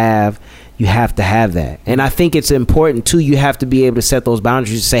have to have that. And I think it's important too. You have to be able to set those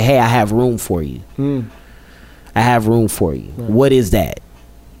boundaries and say, hey, I have room for you. I have room for you. Right. What is that?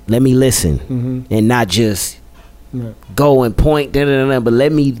 Let me listen and not just Right. go and point, but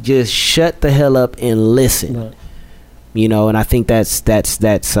let me just shut the hell up and listen. Right. You know, and I think that's I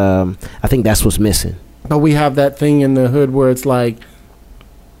think that's what's missing. But we have that thing in the hood where it's like,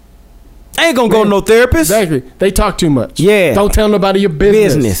 I ain't gonna go to no therapist. exactly, they talk too much. Yeah. Don't tell nobody your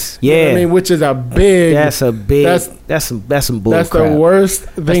business. Yeah. You know what I mean, which is a big. That's some bull That's crap. the worst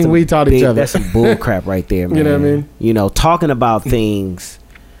thing we taught each other. That's some bull crap right there, man. You know what I mean? You know, talking about things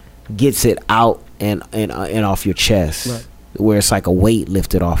gets it out and off your chest, Right. where it's like a weight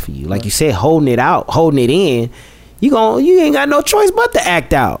lifted off of you. Like you said, holding it in, you ain't got no choice but to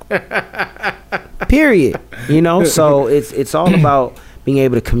act out. Period. You know, so it's all about being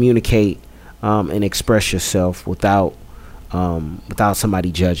able to communicate and express yourself without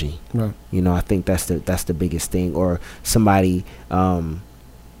somebody judging. Right. You know, I think that's the biggest thing. Or somebody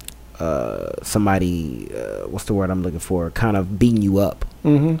what's the word I'm looking for? Kind of beating you up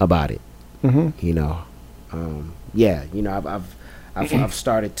about it. You know, yeah. You know, I've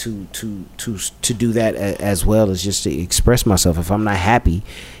started to do that as well, as just to express myself. If I'm not happy,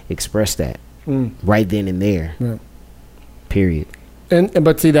 express that right then and there. Right. Period.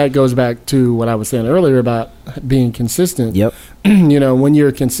 But see, that goes back to what I was saying earlier about being consistent. Yep. You know, when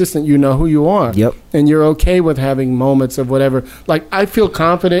you're consistent, you know who you are. Yep. And you're okay with having moments of whatever. Like, I feel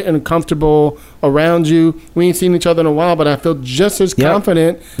confident and comfortable around you. We ain't seen each other in a while, but I feel just as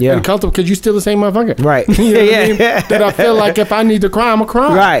confident and comfortable because you still the same motherfucker. Right. You know what I mean? That I feel like if I need to cry, I'm going to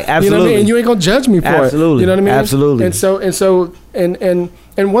cry. Right, absolutely. You know what I mean? And you ain't going to judge me for it. Absolutely. You know what I mean? Absolutely.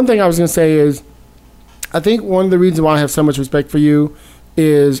 And one thing I was going to say is, I think one of the reasons why I have so much respect for you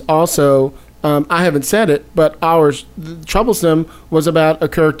is also, I haven't said it, but Troublesome was about a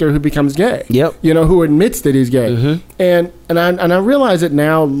character who becomes gay. Yep. You know, who admits that he's gay. And I realize it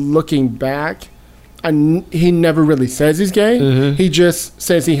now looking back. He never really says he's gay. He just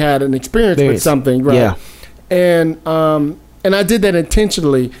says he had an experience with something. Right. Yeah. And I did that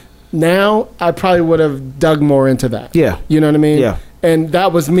intentionally. Now I probably would have dug more into that. Yeah. You know what I mean? Yeah. And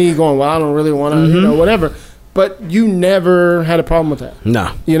that was me going, well, I don't really want to, you know, whatever. But you never had a problem with that.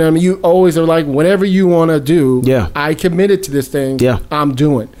 No. You know what I mean? You always are like, whatever you want to do, I committed to this thing, I'm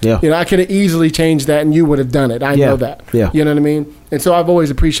doing. Yeah. You know, I could have easily changed that and you would have done it. I know that. Yeah. You know what I mean? And so I've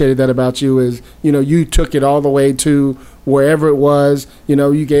always appreciated that about you is, you know, you took it all the way to wherever it was. You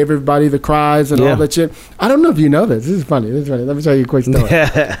know, you gave everybody the cries and all that shit. I don't know if you know this. This is funny. Let me tell you a quick story.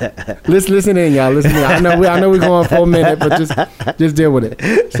 Listen in, y'all. Listen in. I know we're going for a minute, but just deal with it.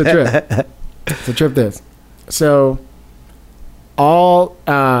 It's a trip. It's a trip this. So all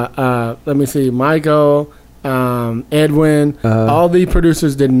let me see, Michael, Edwin, all the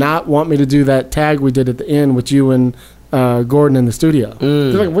producers did not want me to do that tag we did at the end with you and Gordon in the studio.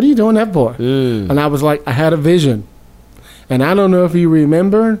 They're like, what are you doing that for? And I was like, I had a vision. And I don't know if you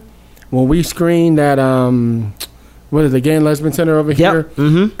remember when we screened that what is the Gay and Lesbian Center over here?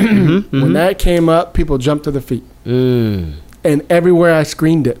 When that came up, people jumped to their feet. And everywhere I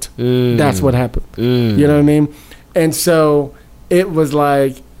screened it, that's what happened. You know what I mean? And so it was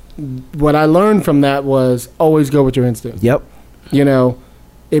like, what I learned from that was always go with your instinct. Yep. You know,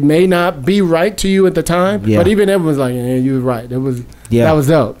 it may not be right to you at the time, but even everyone's like, yeah, you were right. It was, Yeah. That was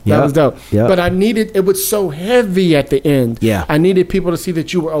dope. That Yep. was dope. Yep. But I needed, it was so heavy at the end. Yeah. I needed people to see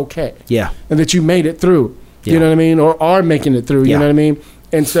that you were okay. Yeah. And that you made it through. Yeah. You know what I mean? Or are making it through. You Yeah. know what I mean?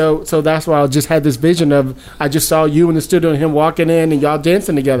 And so that's why I just had this vision of, I just saw you in the studio and him walking in and y'all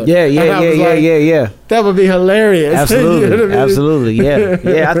dancing together. Yeah, And I yeah, was yeah, like, yeah, yeah. That would be hilarious. Absolutely, You know what I mean? absolutely, yeah,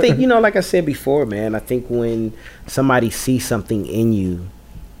 yeah. I think, you know, like I said before, man. I think when somebody sees something in you,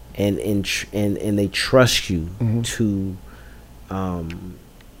 and they trust you to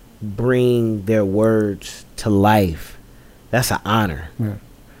bring their words to life, that's an honor. Yeah.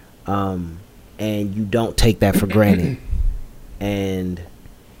 And you don't take that for granted. And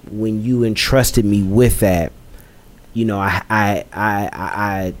when you entrusted me with that, you know,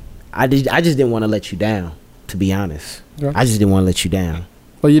 I just didn't want to let you down, to be honest. Yeah. I just didn't want to let you down.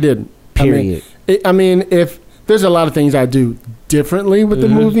 Well, you didn't. Period. I mean, if there's a lot of things I do differently with the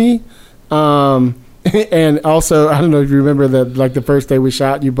movie, and also I don't know if you remember that, like the first day we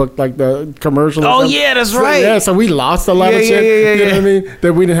shot, you booked like the commercial. Oh yeah, that's right. Yeah, so we lost a lot of shit. You know what I mean?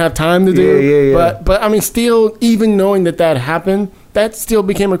 That we didn't have time to do. Yeah. But I mean, still, even knowing that happened, that still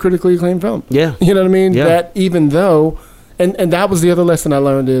became a critically acclaimed film. Yeah. You know what I mean? Yeah. That even though, and that was the other lesson I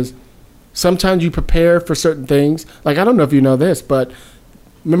learned is, sometimes you prepare for certain things. Like, I don't know if you know this, but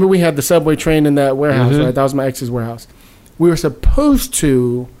remember we had the subway train in that warehouse, right? That was my ex's warehouse. We were supposed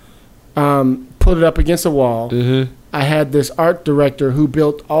to put it up against a wall. I had this art director who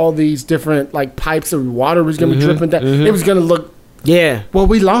built all these different like pipes of water was going to be dripping down. It was going to look. Yeah. Well,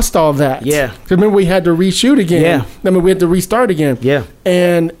 we lost all that. Yeah. 'Cause remember we had to reshoot again. Yeah. I mean, we had to restart again. Yeah.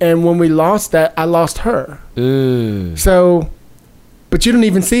 And when we lost that, I lost her. So, but you didn't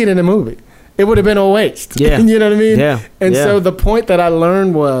even see it in the movie. It would have been a waste. Yeah. You know what I mean? Yeah. And Yeah. so the point that I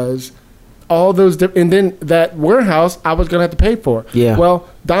learned was all those, and then that warehouse I was going to have to pay for. Yeah. Well,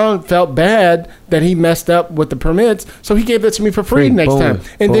 Don felt bad that he messed up with the permits, so he gave that to me for free Free. next Boom. time.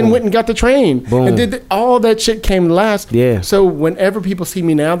 And then Boom. went and got the train. Boom. And did all that shit came last. Yeah. So whenever people see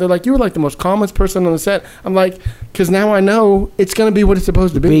me now, they're like, you were like the most calmest person on the set. I'm like, because now I know it's going to be what it's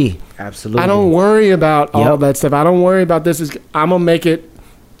supposed to be. Absolutely. I don't worry about all Yep. that stuff. I don't worry about this. I'm going to make it.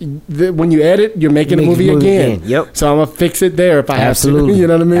 When you edit, you're making a Make movie the movie again. again. Yep. So I'm going to fix it there if I Absolutely. have to. You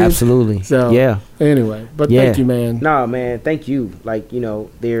know what I mean? Absolutely. So, yeah. Anyway, but Yeah. thank you, man. No, man, thank you. Like, you know,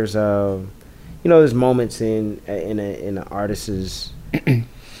 there's there's moments in an artist's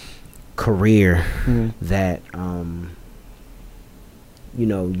career that you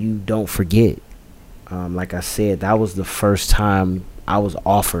know, you don't forget. Like I said, that was the first time I was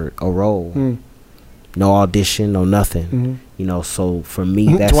offered a role. No audition, no nothing. You know, so for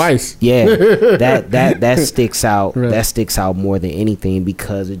me, that's Twice. Yeah, that sticks out. Right. That sticks out more than anything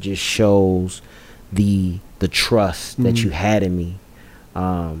because it just shows the trust that you had in me.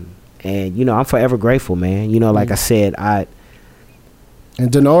 And you know, I'm forever grateful, man. You know, like I said, And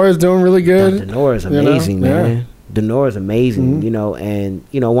Denora's doing really good. Denora's You know? amazing, man. Yeah. Denora's amazing. You know, and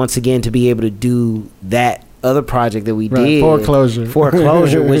you know, once again, to be able to do that other project that we Right, did,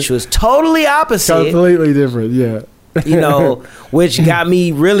 Foreclosure, which was totally opposite. Completely different, yeah. You know, which got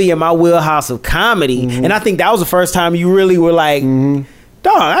me really in my wheelhouse of comedy. And I think that was the first time you really were like,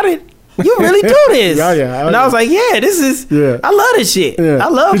 dog, you really do this. Yeah. And I was like, yeah, this is, I love this shit. Yeah. I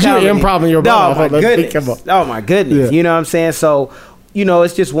love 'Cause you comedy. improv in your butt off. Oh, my Let's think goodness. about- Oh, my goodness. Yeah. You know what I'm saying? So, you know,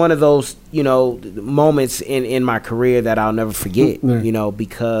 it's just one of those, you know, moments in my career that I'll never forget, Yeah. you know,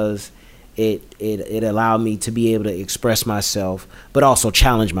 because it allowed me to be able to express myself, but also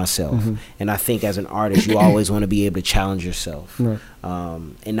challenge myself. And I think as an artist, you always want to be able to challenge yourself, Right.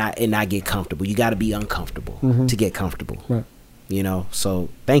 and not get comfortable. You got to be uncomfortable to get comfortable. Right. You know, so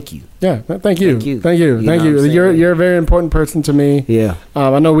thank you. Yeah, thank you. Thank you. Thank you. You know what I'm saying? You're a very important person to me. Yeah.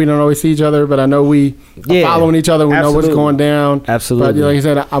 I know we don't always see each other, but I know we are Yeah. following each other. We know what's Absolutely. going down. Absolutely. But like I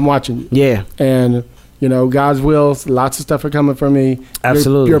said, I'm watching you. Yeah. And, you know, God's will, lots of stuff are coming from me.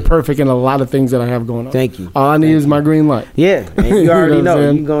 Absolutely. You're perfect in a lot of things that I have going on. Thank you. All I need is my green light. Yeah, and you You know already what I'm know.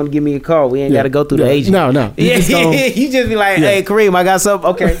 saying? You're going to give me a call. We ain't got to go through the Yeah. agent. No. You Yeah, just don't- you just be like, hey, Kareem, I got something.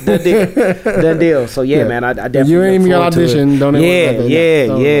 Okay, done deal. Done deal. So, yeah, Yeah. man, I definitely You ain't look even got forward to it. audition. Don't even worry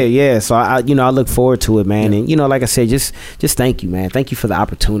about that. Yeah. So, I look forward to it, man. And, you know, like I said, just thank you, man. Thank you for the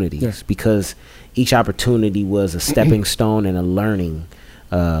opportunities Yeah. because each opportunity was a stepping stone and a learning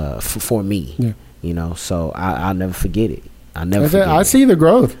for me. Yeah. You know, so I'll never forget it. I'll never I forget it. see the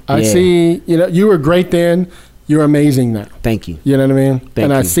growth. I Yeah. see, you know, you were great then. You're amazing now. Thank you. You know what I mean?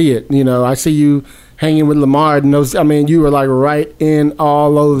 Thank I you. see it. You know, I see you hanging with Lamar and those. I mean, you were like right in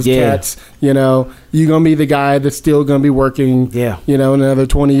all those cats. You know, you're gonna be the guy that's still gonna be working. Yeah. You know, another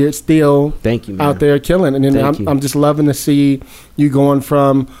 20 years still. Thank you, man. Out there killing. And then I'm just loving to see you going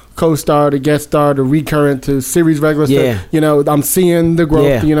from co-star to guest star to recurrent to series regular. Yeah. Stuff. You know, I'm seeing the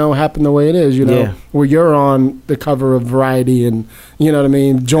growth. You know, happen the way it is. You know, where you're on the cover of Variety and you know what I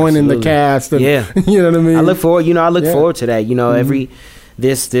mean, joining the cast. And, you know what I mean. I look forward. You know, I look forward to that. You know, every.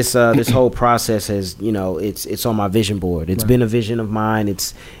 This whole process has, you know, it's on my vision board. It's been a vision of mine.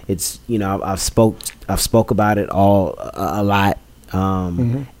 It's you know, I've spoke about it all a lot.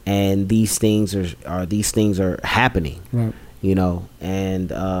 And these things are happening. Right. You know,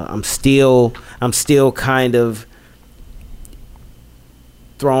 and I'm still kind of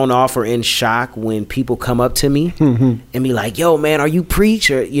thrown off or in shock when people come up to me and be like, "Yo, man, are you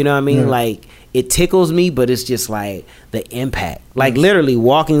Preach?" Or you know what I mean, like. It tickles me, but it's just like the impact. Like literally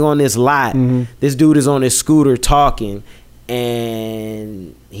walking on this lot, this dude is on his scooter talking,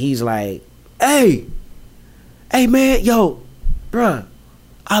 and he's like, hey man, yo, bruh,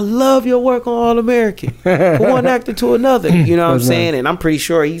 I love your work on All American. From one actor to another. You know what I'm saying? And I'm pretty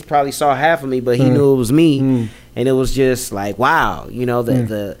sure he probably saw half of me, but he knew it was me. And it was just like, wow, you know,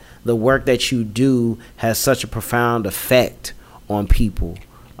 the work that you do has such a profound effect on people.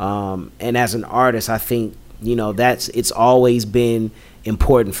 And as an artist, I think, you know, it's always been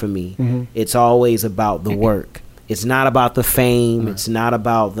important for me. It's always about the work. It's not about the fame. It's not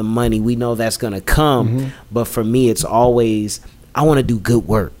about the money. We know that's going to come. But for me, it's always, I want to do good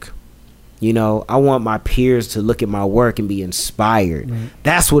work. You know, I want my peers to look at my work and be inspired.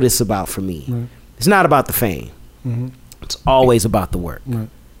 That's what it's about for me. It's not about the fame. It's always about the work.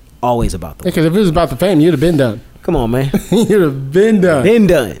 Always about the work. Because if it was about the fame, you'd have been done. Come on, man. You'd have been done. Been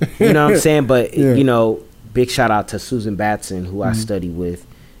done. You know what I'm saying? But, you know, big shout out to Susan Batson, who I study with.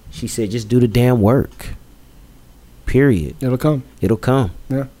 She said, just do the damn work. Period. It'll come. It'll come.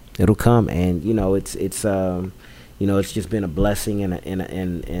 Yeah. It'll come. And, you know, it's you know, it's just been a blessing and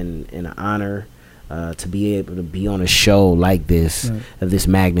an honor to be able to be on a show like this, of this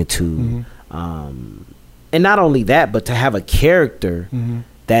magnitude. And not only that, but to have a character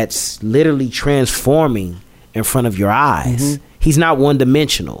that's literally transforming in front of your eyes. He's not one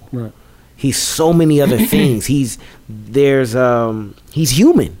dimensional. He's so many other things. He's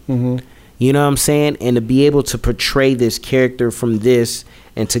human. You know what I'm saying? And to be able to portray this character from this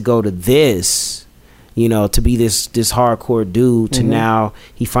and to go to this, you know, to be this hardcore dude to now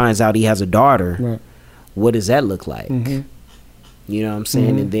he finds out he has a daughter. What does that look like? You know what I'm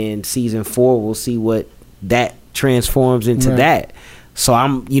saying? And then season 4 we'll see what that transforms into that. So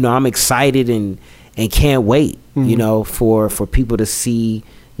I'm excited and can't wait, you know, for people to see,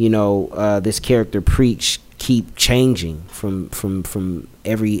 you know, this character Preach keep changing from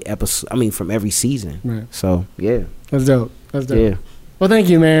every episode. I mean, from every season. So yeah, that's dope. Yeah. Well, thank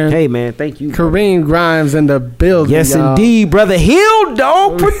you, man. Hey, man, thank you. Kareem Grimes in the building. Yes, y'all. indeed, brother. Hill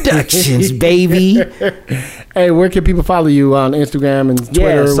Dog Productions, baby. Hey, where can people follow you on Instagram and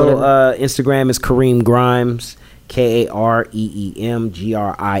Twitter? Yeah, so Instagram is Kareem Grimes.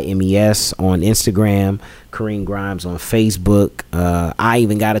 KareemGrimes on Instagram, Kareem Grimes on Facebook. I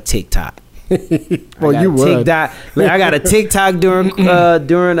even got a TikTok. Well, you would. TikTok. I got a TikTok during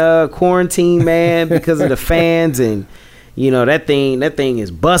quarantine, man, because of the fans, and you know that thing is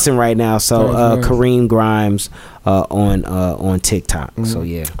busting right now. So Kareem Grimes on TikTok. So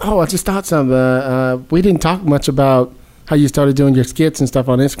yeah. Oh, I just thought something. We didn't talk much about how you started doing your skits and stuff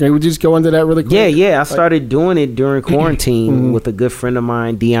on Instagram. Would you just go into that really quick? Yeah. I started doing it during quarantine with a good friend of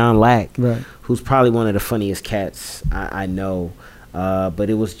mine, Dion Lack, who's probably one of the funniest cats I know. But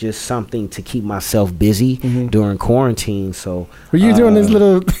it was just something to keep myself busy during quarantine. So were you doing this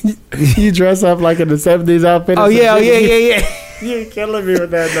little? You dress up like in the 70s outfit? Oh yeah. You're killing me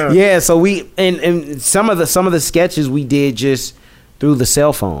with that now. Yeah. So we and some of the sketches we did just through the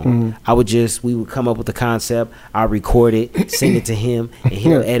cell phone. We would come up with the concept, I'll record it, send it to him, and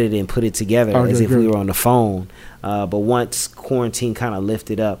he'll edit it and put it together as if we were on the phone. But once quarantine kind of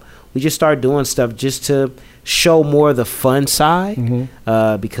lifted up, we just started doing stuff just to show more of the fun side,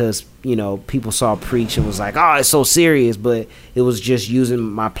 because you know people saw Preach and was like, oh, it's so serious, but it was just using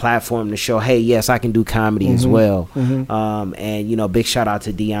my platform to show, hey, yes, I can do comedy as well. And you know, big shout out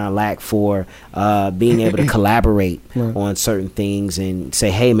to Dion Lack for being able to collaborate on certain things and say,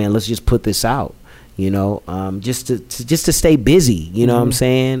 hey man, let's just put this out. just to stay busy. You know what I'm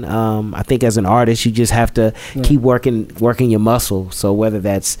saying? I think as an artist, you just have to keep working your muscle. So whether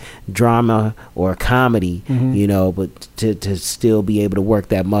that's drama or comedy, but to still be able to work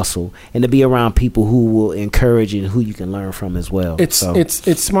that muscle and to be around people who will encourage and who you can learn from as well. It's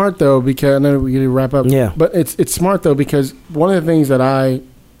smart though, because I know we need to wrap up. Yeah, but it's smart though, because one of the things that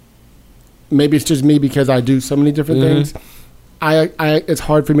maybe it's just me because I do so many different things. It's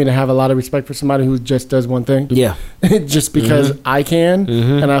hard for me to have a lot of respect for somebody who just does one thing. Yeah. Just because I can.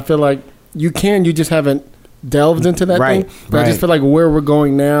 And I feel like you just haven't delved into that thing. But I just feel like where we're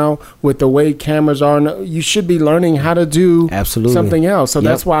going now with the way cameras are, you should be learning how to do something else. So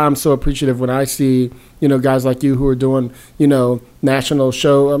that's why I'm so appreciative when I see, guys like you who are doing, national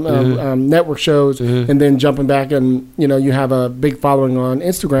show, network shows, and then jumping back and, you have a big following on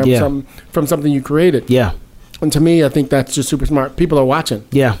Instagram from something you created. Yeah. And to me, I think that's just super smart. People are watching.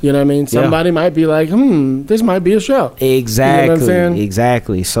 Yeah. You know what I mean? Somebody might be like, this might be a show. Exactly. You know what I'm saying?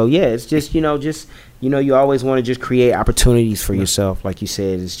 Exactly. So, it's just, you always want to just create opportunities for yourself. Like you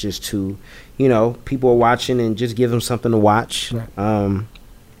said, it's just to, people are watching and just give them something to watch. Right.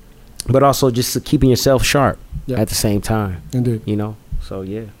 But also just keeping yourself sharp at the same time. Indeed. So,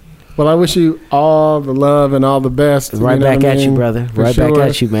 yeah. Well, I wish you all the love and all the best. Right back at you, brother. Right back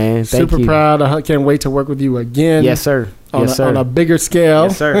at you, man. Thank you. Super proud. I can't wait to work with you again. Yes, sir. On a bigger scale.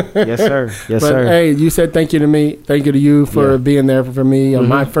 Yes, sir. Yes, sir. Yes, sir. But, hey, you said thank you to me. Thank you to you for being there for me on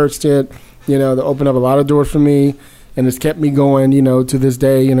my first hit. They opened up a lot of doors for me. And it's kept me going, to this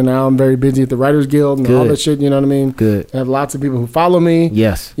day. Now I'm very busy at the Writers Guild and all that shit, you know what I mean? Good. I have lots of people who follow me.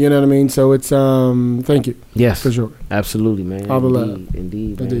 Yes. You know what I mean? So it's, thank you. Yes. For sure. Absolutely, man. All the love.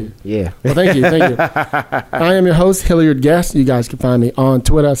 Indeed, man. Yeah. Well, thank you. I am your host, Hilliard Guest. You guys can find me on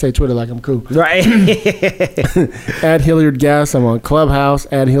Twitter. I say Twitter like I'm cool. Right. At Hilliard Guest. I'm on Clubhouse,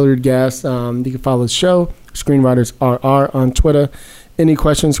 at Hilliard Guest. You can follow the show, Screenwriters RR on Twitter. Any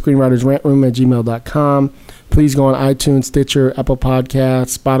questions, screenwritersrantroom@gmail.com. Please go on iTunes, Stitcher, Apple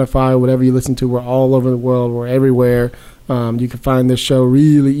Podcasts, Spotify, whatever you listen to. We're all over the world. We're everywhere. You can find this show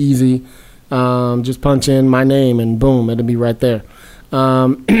really easy. Just punch in my name and boom, it'll be right there.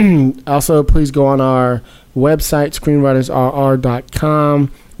 Also, please go on our website,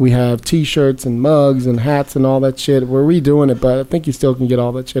 screenwritersrr.com. We have T-shirts and mugs and hats and all that shit. We're redoing it, but I think you still can get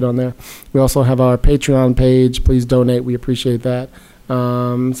all that shit on there. We also have our Patreon page. Please donate. We appreciate that.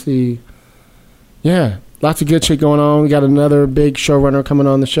 Let's see. Yeah, lots of good shit going on. We got another big showrunner coming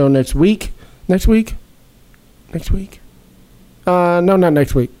on the show next week. Next week? No, not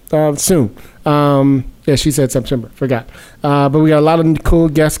next week. Soon. Yeah, she said September. Forgot. But we got a lot of cool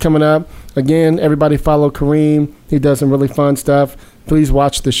guests coming up. Again, everybody follow Kareem. He does some really fun stuff. Please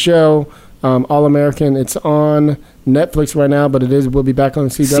watch the show. All American. It's on Netflix right now, but will be back on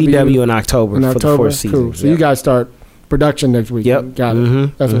CW. CW in October. For the fourth season. Cool. So you guys start production next week. Yep. Got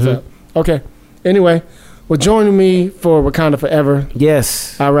it. That's what's up. Okay. Anyway, well, join me for Wakanda Forever.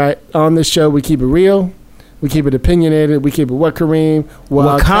 Yes. All right. On this show, we keep it real. We keep it opinionated. We keep it what, Kareem?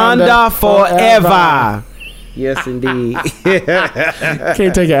 Wakanda forever. Yes, indeed.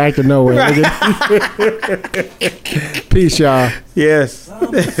 Can't take an actor nowhere. Peace, y'all. Yes. I'm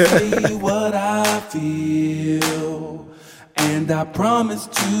gonna say what I feel, and I promise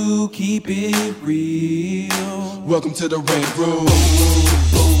to keep it real. Welcome to the Red Room.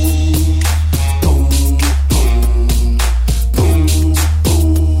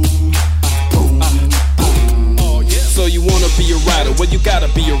 So you wanna be a rider, well you gotta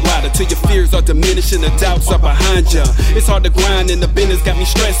be a rider till your fears are diminished and the doubts are behind ya. It's hard to grind and the business got me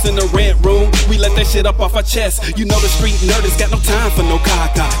stressed in the Red Room. We let that shit up off our chest. You know the street nerd has got no time for no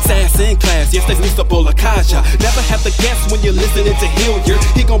caca. Sass in class, yes, that's Mr. Bolakaja. Never have to guess when you're listening to Hilliard.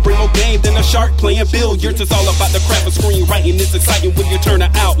 He gon' bring more game than a shark playing billiards. It's all about the craft of screenwriting. It's exciting when you turn an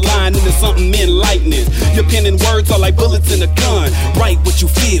outline into something enlightening. Your pen and words are like bullets in a gun. Write what you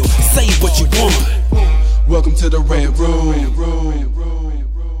feel, say what you want. Welcome to the Red Room.